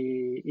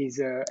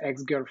his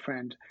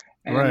ex-girlfriend,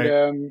 and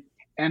right.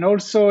 And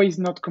also he's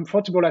not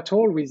comfortable at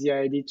all with the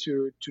idea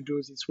to do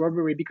this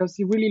robbery, because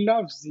he really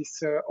loves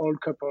this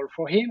old couple.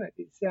 For him,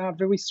 they are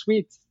very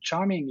sweet,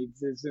 charming.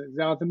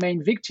 They are the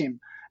main victim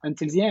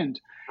until the end,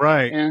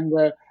 right?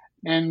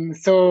 And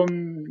so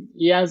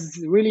he has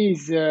really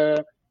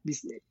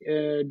this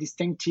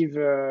distinctive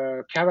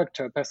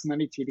character,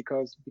 personality,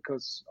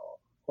 because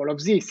all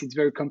of this, it's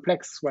very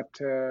complex what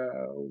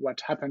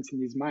happens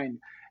in his mind,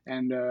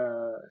 and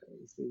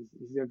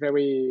he's a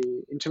very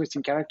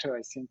interesting character,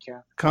 I think.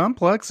 Yeah.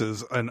 Complex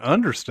is an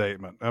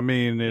understatement. I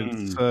mean,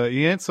 it's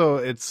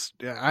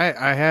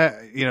I had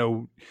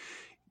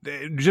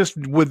just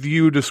with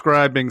you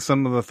describing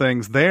some of the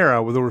things there,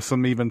 there were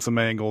some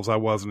angles I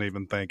wasn't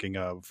even thinking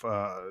of.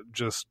 I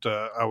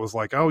was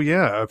like, oh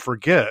yeah, I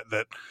forget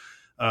that.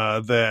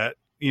 That,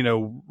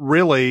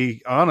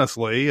 really,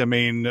 honestly, I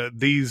mean,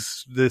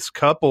 this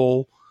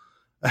couple,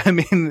 I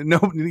mean,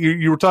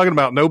 you were talking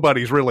about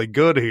nobody's really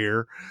good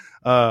here.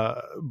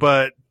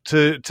 But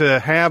to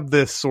have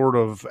this sort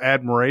of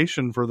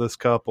admiration for this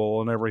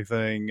couple and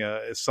everything,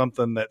 is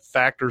something that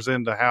factors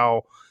into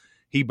how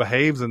he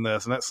behaves in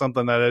this. And that's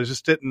something that I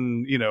just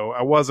didn't,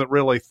 I wasn't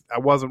really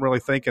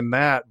thinking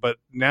that, but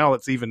now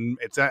it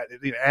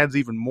adds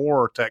even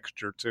more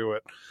texture to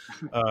it.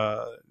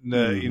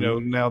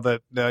 Now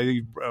that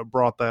you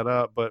brought that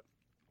up, but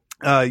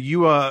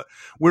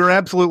we're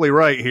absolutely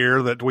right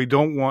here that we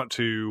don't want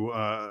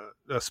to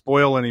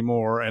spoil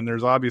anymore. And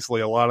there's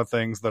obviously a lot of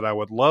things that I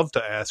would love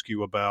to ask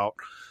you about.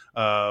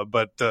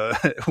 but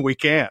we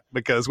can't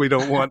because we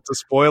don't want to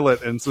spoil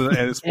it and spoil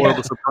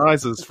the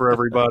surprises for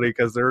everybody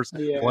because there's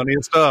plenty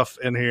of stuff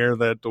in here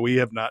that we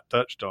have not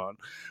touched on.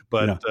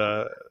 But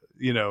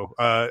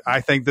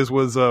I think this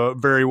was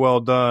very well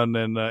done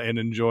and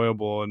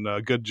enjoyable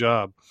and good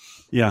job.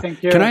 Yeah.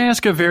 Can I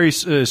ask a very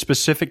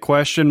specific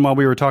question while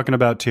we were talking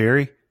about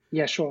Terry?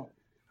 Yeah, sure.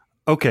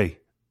 Okay.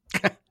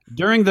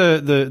 During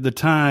the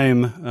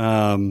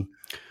time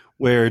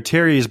where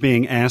Terry is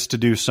being asked to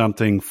do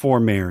something for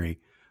Mary,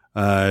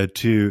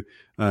 to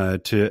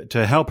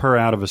help her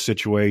out of a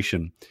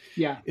situation,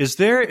 is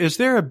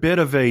there a bit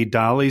of a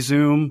dolly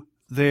zoom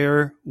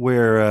there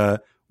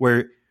where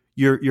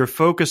you're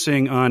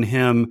focusing on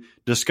him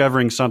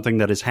discovering something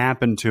that has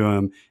happened to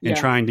him and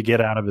trying to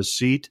get out of his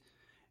seat?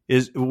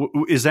 Is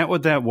that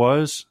what that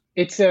was?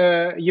 It's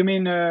you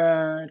mean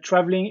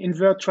traveling,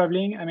 invert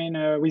traveling? I mean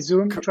with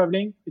zoom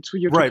traveling. It's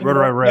what you're talking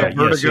about. Right.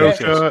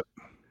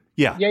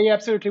 Yes. Yeah,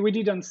 absolutely. We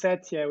did on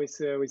set, with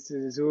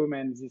zoom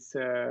and this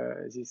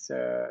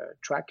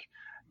track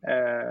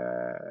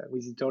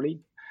with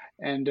dolly,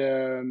 and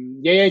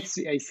I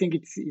think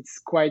it's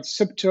quite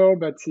subtle,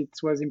 but it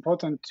was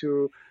important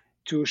to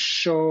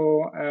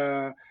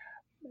show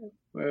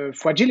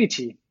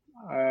fragility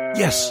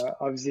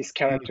of this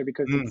character,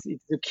 because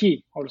it's the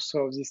key also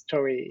of this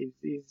story.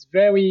 It's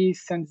very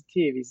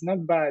sensitive. It's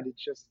not bad.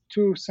 It's just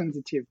too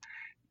sensitive,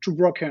 too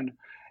broken.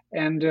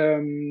 And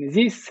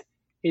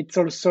it's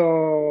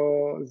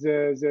also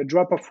the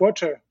drop of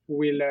water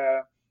who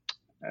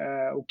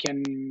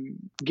can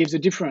give the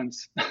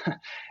difference.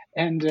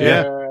 And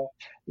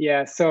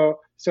so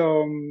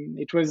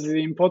it was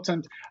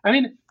important. I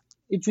mean,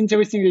 it's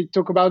interesting to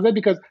talk about that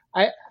because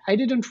I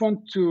didn't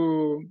want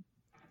to,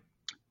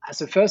 as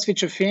a first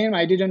feature film,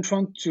 I didn't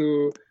want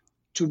to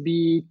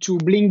be too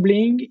bling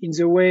bling in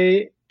the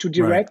way to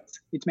direct.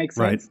 Right. It makes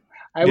sense.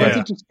 I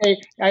wanted to say,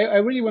 I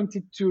really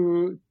wanted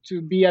to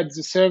be at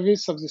the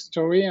service of the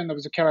story and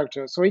of the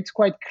character. So it's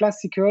quite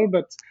classical,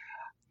 but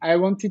I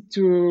wanted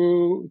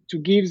to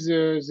give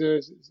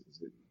to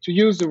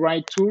use the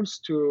right tools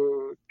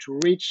to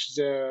reach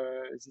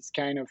this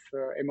kind of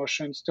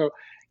emotions. So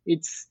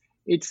it's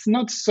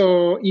not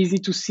so easy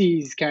to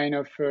see these kind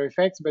of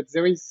effects, but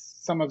there is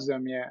some of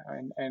them,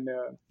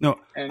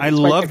 I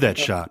love that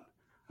shot.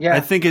 Yeah,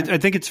 I think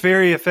it's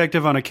very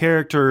effective on a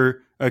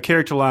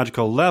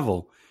characterological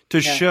level to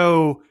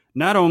show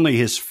not only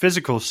his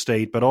physical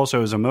state but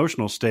also his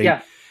emotional state.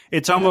 Yeah.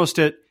 It's almost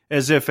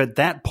as if at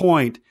that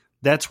point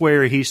that's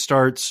where he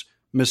starts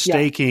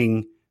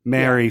mistaking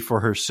Mary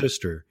for her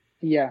sister.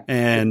 Yeah,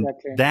 and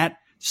that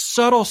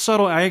subtle.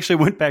 I actually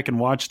went back and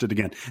watched it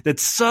again. That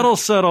subtle,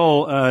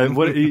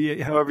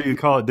 however you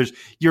call it.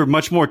 You're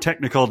much more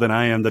technical than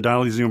I am. The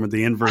dolly zoom or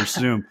the inverse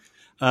zoom.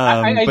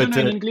 I don't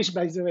know in English,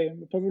 by the way.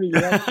 Probably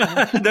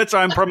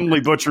I'm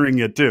probably butchering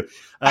it too.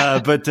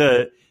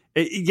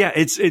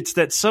 It's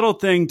that subtle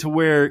thing to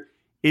where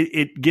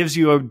it gives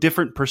you a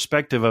different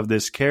perspective of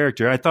this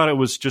character. I thought it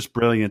was just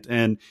brilliant,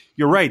 and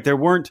you're right. There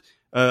weren't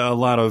a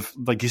lot of,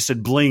 like you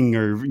said, bling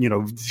or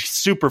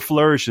super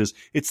flourishes.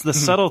 It's the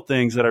subtle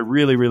things that I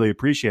really, really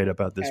appreciate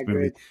about this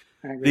movie.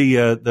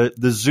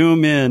 The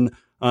zoom in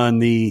on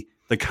the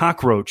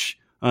cockroach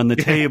on the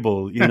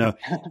table.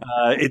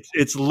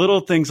 It's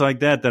little things like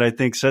that I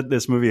think set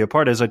this movie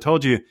apart. As I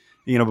told you,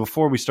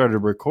 before we started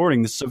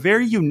recording, this is a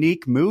very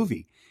unique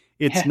movie.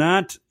 It's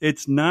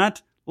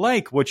not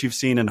like what you've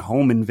seen in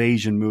home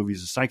invasion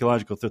movies,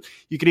 psychological thrills.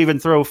 You could even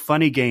throw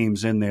funny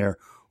games in there.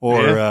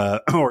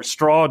 Or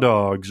Straw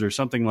Dogs or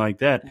something like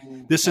that.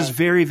 This is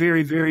very,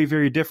 very, very,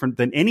 very different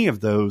than any of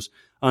those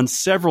on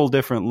several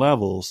different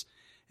levels.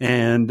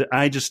 And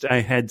I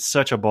had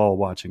such a ball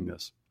watching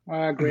this.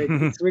 Great.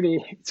 It's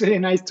really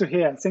nice to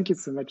hear. Thank you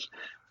so much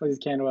for these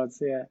kind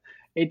words. Yeah.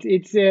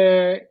 It's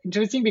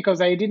interesting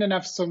because I didn't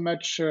have so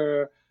much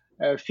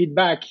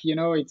feedback.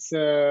 It's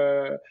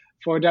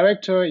for a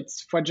director,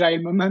 it's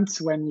fragile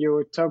moments when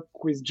you talk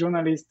with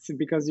journalists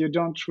because you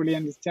don't really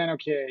understand,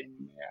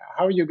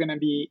 how you're going to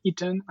be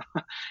eaten.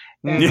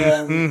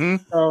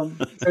 And so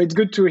it's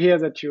good to hear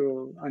that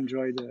you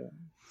enjoyed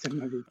the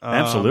movie.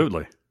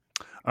 Absolutely.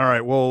 All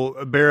right.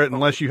 Well, Barrett,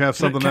 unless you have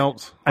something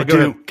else. I do.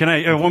 Ahead. Can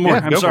I, one more?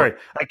 I'm sorry.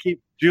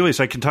 Julius,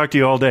 I can talk to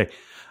you all day.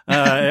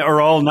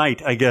 Or all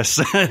night, I guess,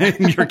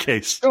 in your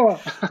case. Sure.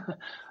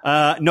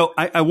 No,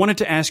 I wanted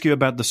to ask you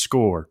about the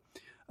score.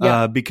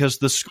 Because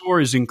the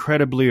score is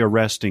incredibly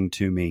arresting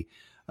to me.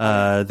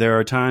 There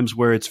are times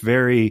where it's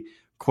very,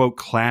 quote,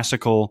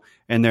 classical,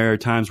 and there are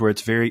times where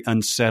it's very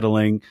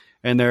unsettling,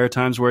 and there are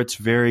times where it's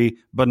very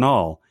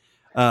banal.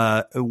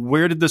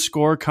 Where did the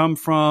score come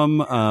from?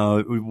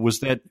 Was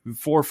that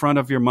forefront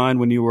of your mind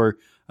when you were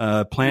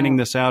planning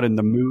this out in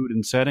the mood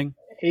and setting?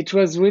 It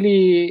was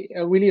really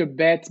a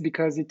bet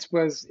because it's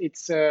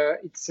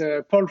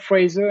Paul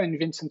Fraser and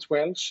Vincent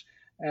Welch.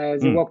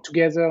 They worked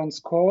together on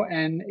score,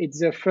 and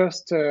it's their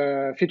first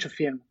feature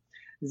film.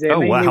 They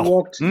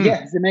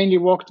mainly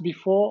worked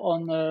before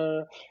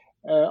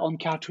on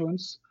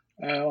cartoons,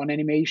 on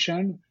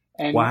animation,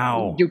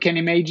 and you can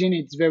imagine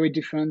it's very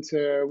different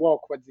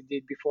work what they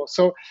did before.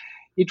 So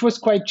it was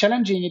quite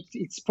challenging.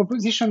 It's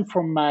proposition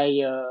from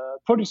my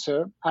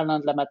producer,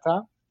 Alain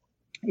Lamata.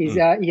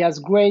 He has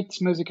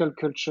great musical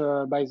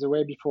culture, by the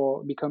way.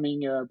 Before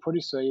becoming a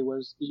producer, he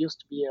used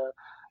to be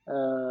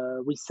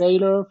a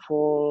reseller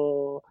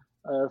for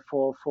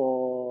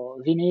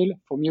vinyl,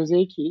 for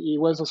music. He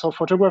was also a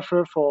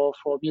photographer for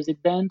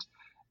music band.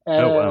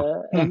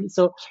 And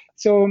so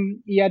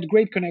he had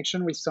great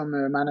connection with some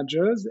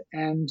managers,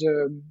 and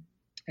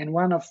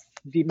one of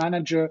the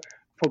manager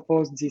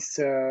proposed this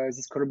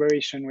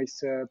collaboration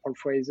with Paul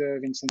Fraser,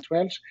 Vincent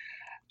Welch.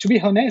 To be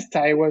honest,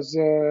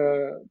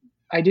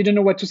 I didn't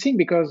know what to think,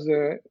 because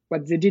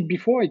what they did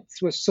before, it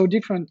was so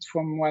different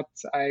from what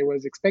I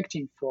was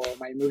expecting for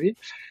my movie.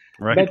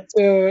 Right. But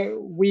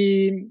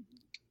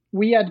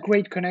we had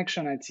great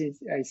connection. I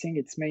think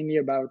it's mainly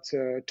about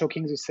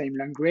talking the same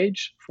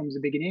language from the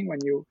beginning when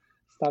you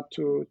start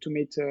to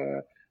meet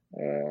a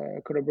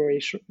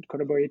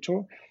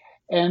collaborator.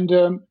 And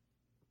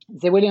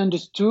they really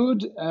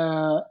understood.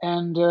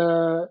 And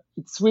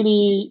it's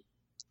really,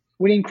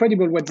 really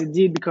incredible what they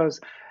did, because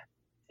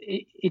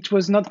it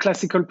was not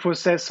classical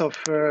process of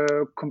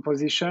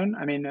composition.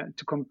 I mean,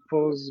 to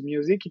compose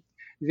music,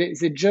 they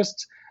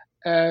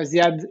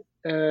had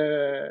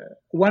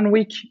 1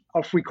 week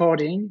of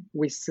recording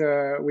with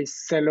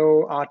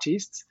cello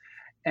artists,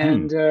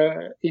 and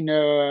in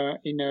a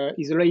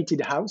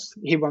isolated house.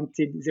 They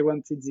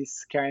wanted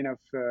this kind of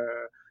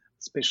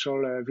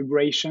special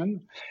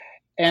vibration,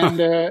 and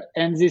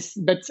this.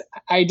 But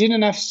I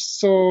didn't have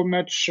so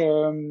much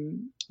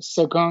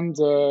second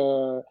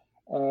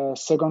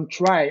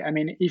try. I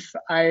mean, if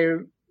I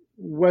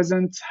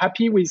wasn't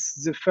happy with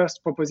the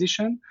first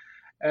proposition,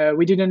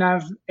 we didn't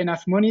have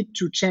enough money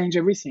to change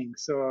everything.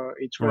 So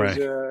it was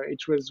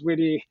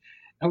really,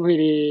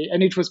 really,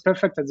 and it was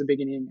perfect at the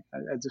beginning.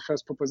 At the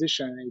first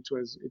proposition, it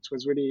was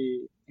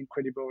really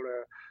incredible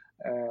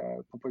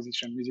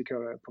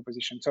musical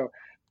proposition. So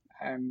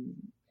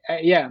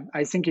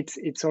I think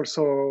it's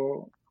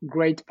also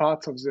great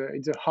part of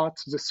the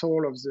heart, the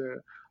soul of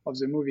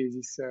the movie.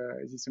 This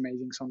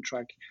amazing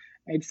soundtrack.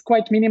 It's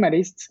quite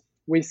minimalist.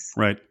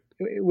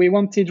 We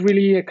wanted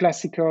really a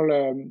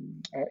classical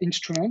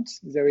instrument.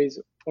 There is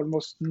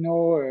almost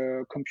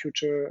no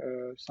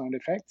computer sound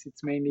effects.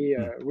 It's mainly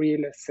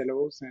real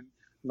cellos and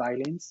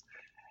violins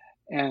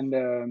and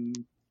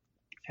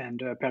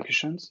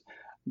percussions.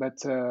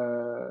 But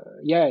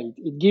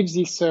it gives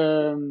this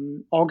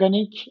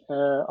organic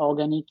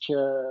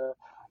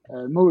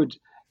mood.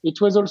 It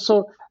was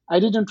also, I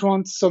didn't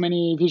want so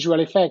many visual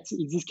effects.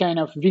 It's this kind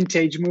of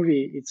vintage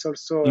movie. It's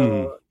also,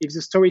 if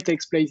the story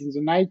takes place in the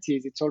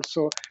 90s, it's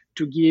also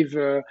to give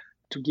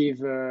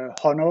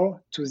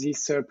honor to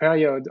this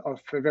period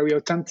of a very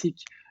authentic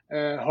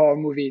horror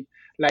movie,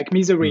 like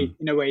Misery.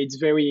 In a way, it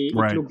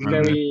looks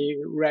very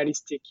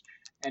realistic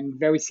and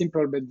very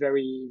simple, but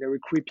very, very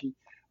creepy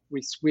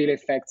with real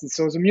effects. And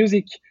so the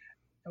music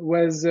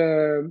was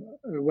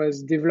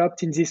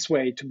developed in this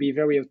way to be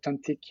very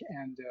authentic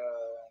and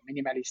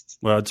minimalist.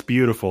 Well, it's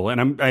beautiful,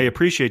 and I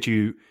appreciate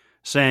you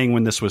saying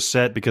when this was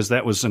set, because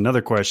that was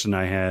another question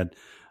I had.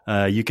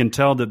 You can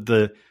tell that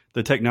the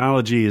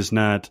technology is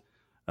not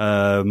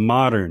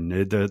modern.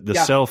 The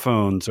cell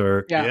phones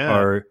are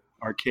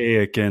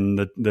archaic, and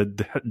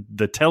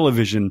the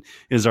television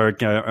is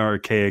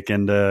archaic,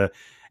 and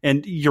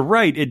you're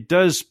right. It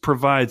does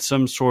provide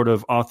some sort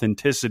of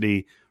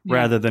authenticity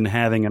rather than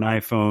having an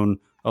iPhone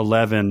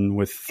 11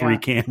 with 3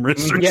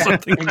 cameras or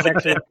something exactly.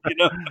 like that. You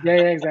know?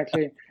 Yeah,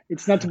 exactly.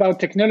 It's not about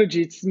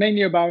technology. It's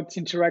mainly about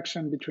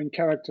interaction between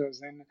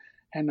characters,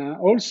 and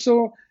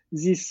also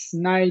this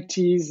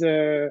 90s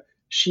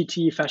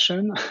shitty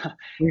fashion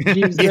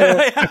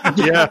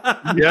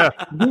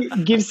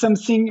gives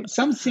something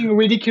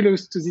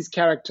ridiculous to these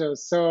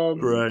characters. So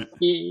from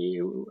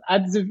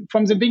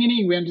the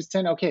beginning, we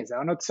understand. Okay, they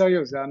are not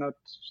serious. They are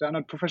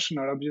not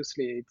professional.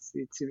 Obviously,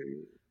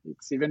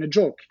 it's even a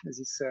joke.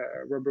 This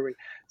robbery.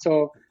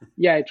 So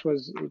it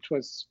was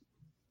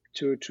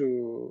to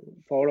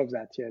for all of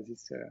that. Yeah,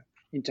 this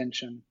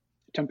intention,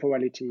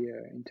 temporality,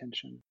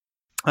 intention.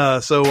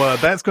 So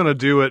that's going to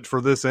do it for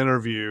this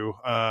interview.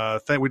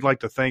 We'd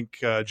like to thank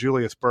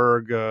Julius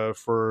Berg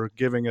for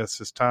giving us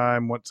his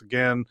time once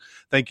again.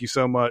 Thank you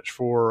so much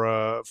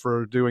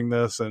for doing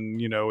this.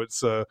 And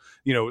it's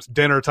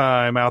dinner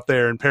time out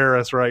there in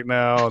Paris right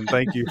now. And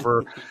thank you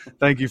for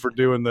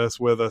doing this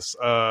with us.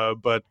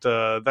 But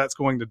that's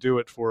going to do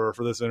it for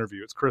this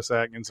interview. It's Chris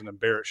Atkinson and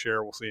Barrett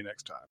Share. We'll see you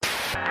next time.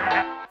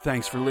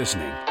 Thanks for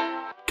listening.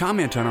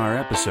 Comment on our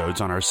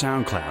episodes on our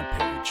SoundCloud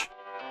page.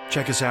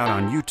 Check us out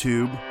on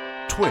YouTube,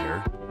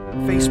 Twitter,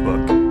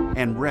 Facebook,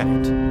 and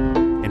Reddit.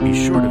 And be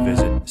sure to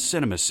visit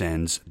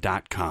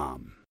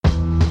cinemasins.com.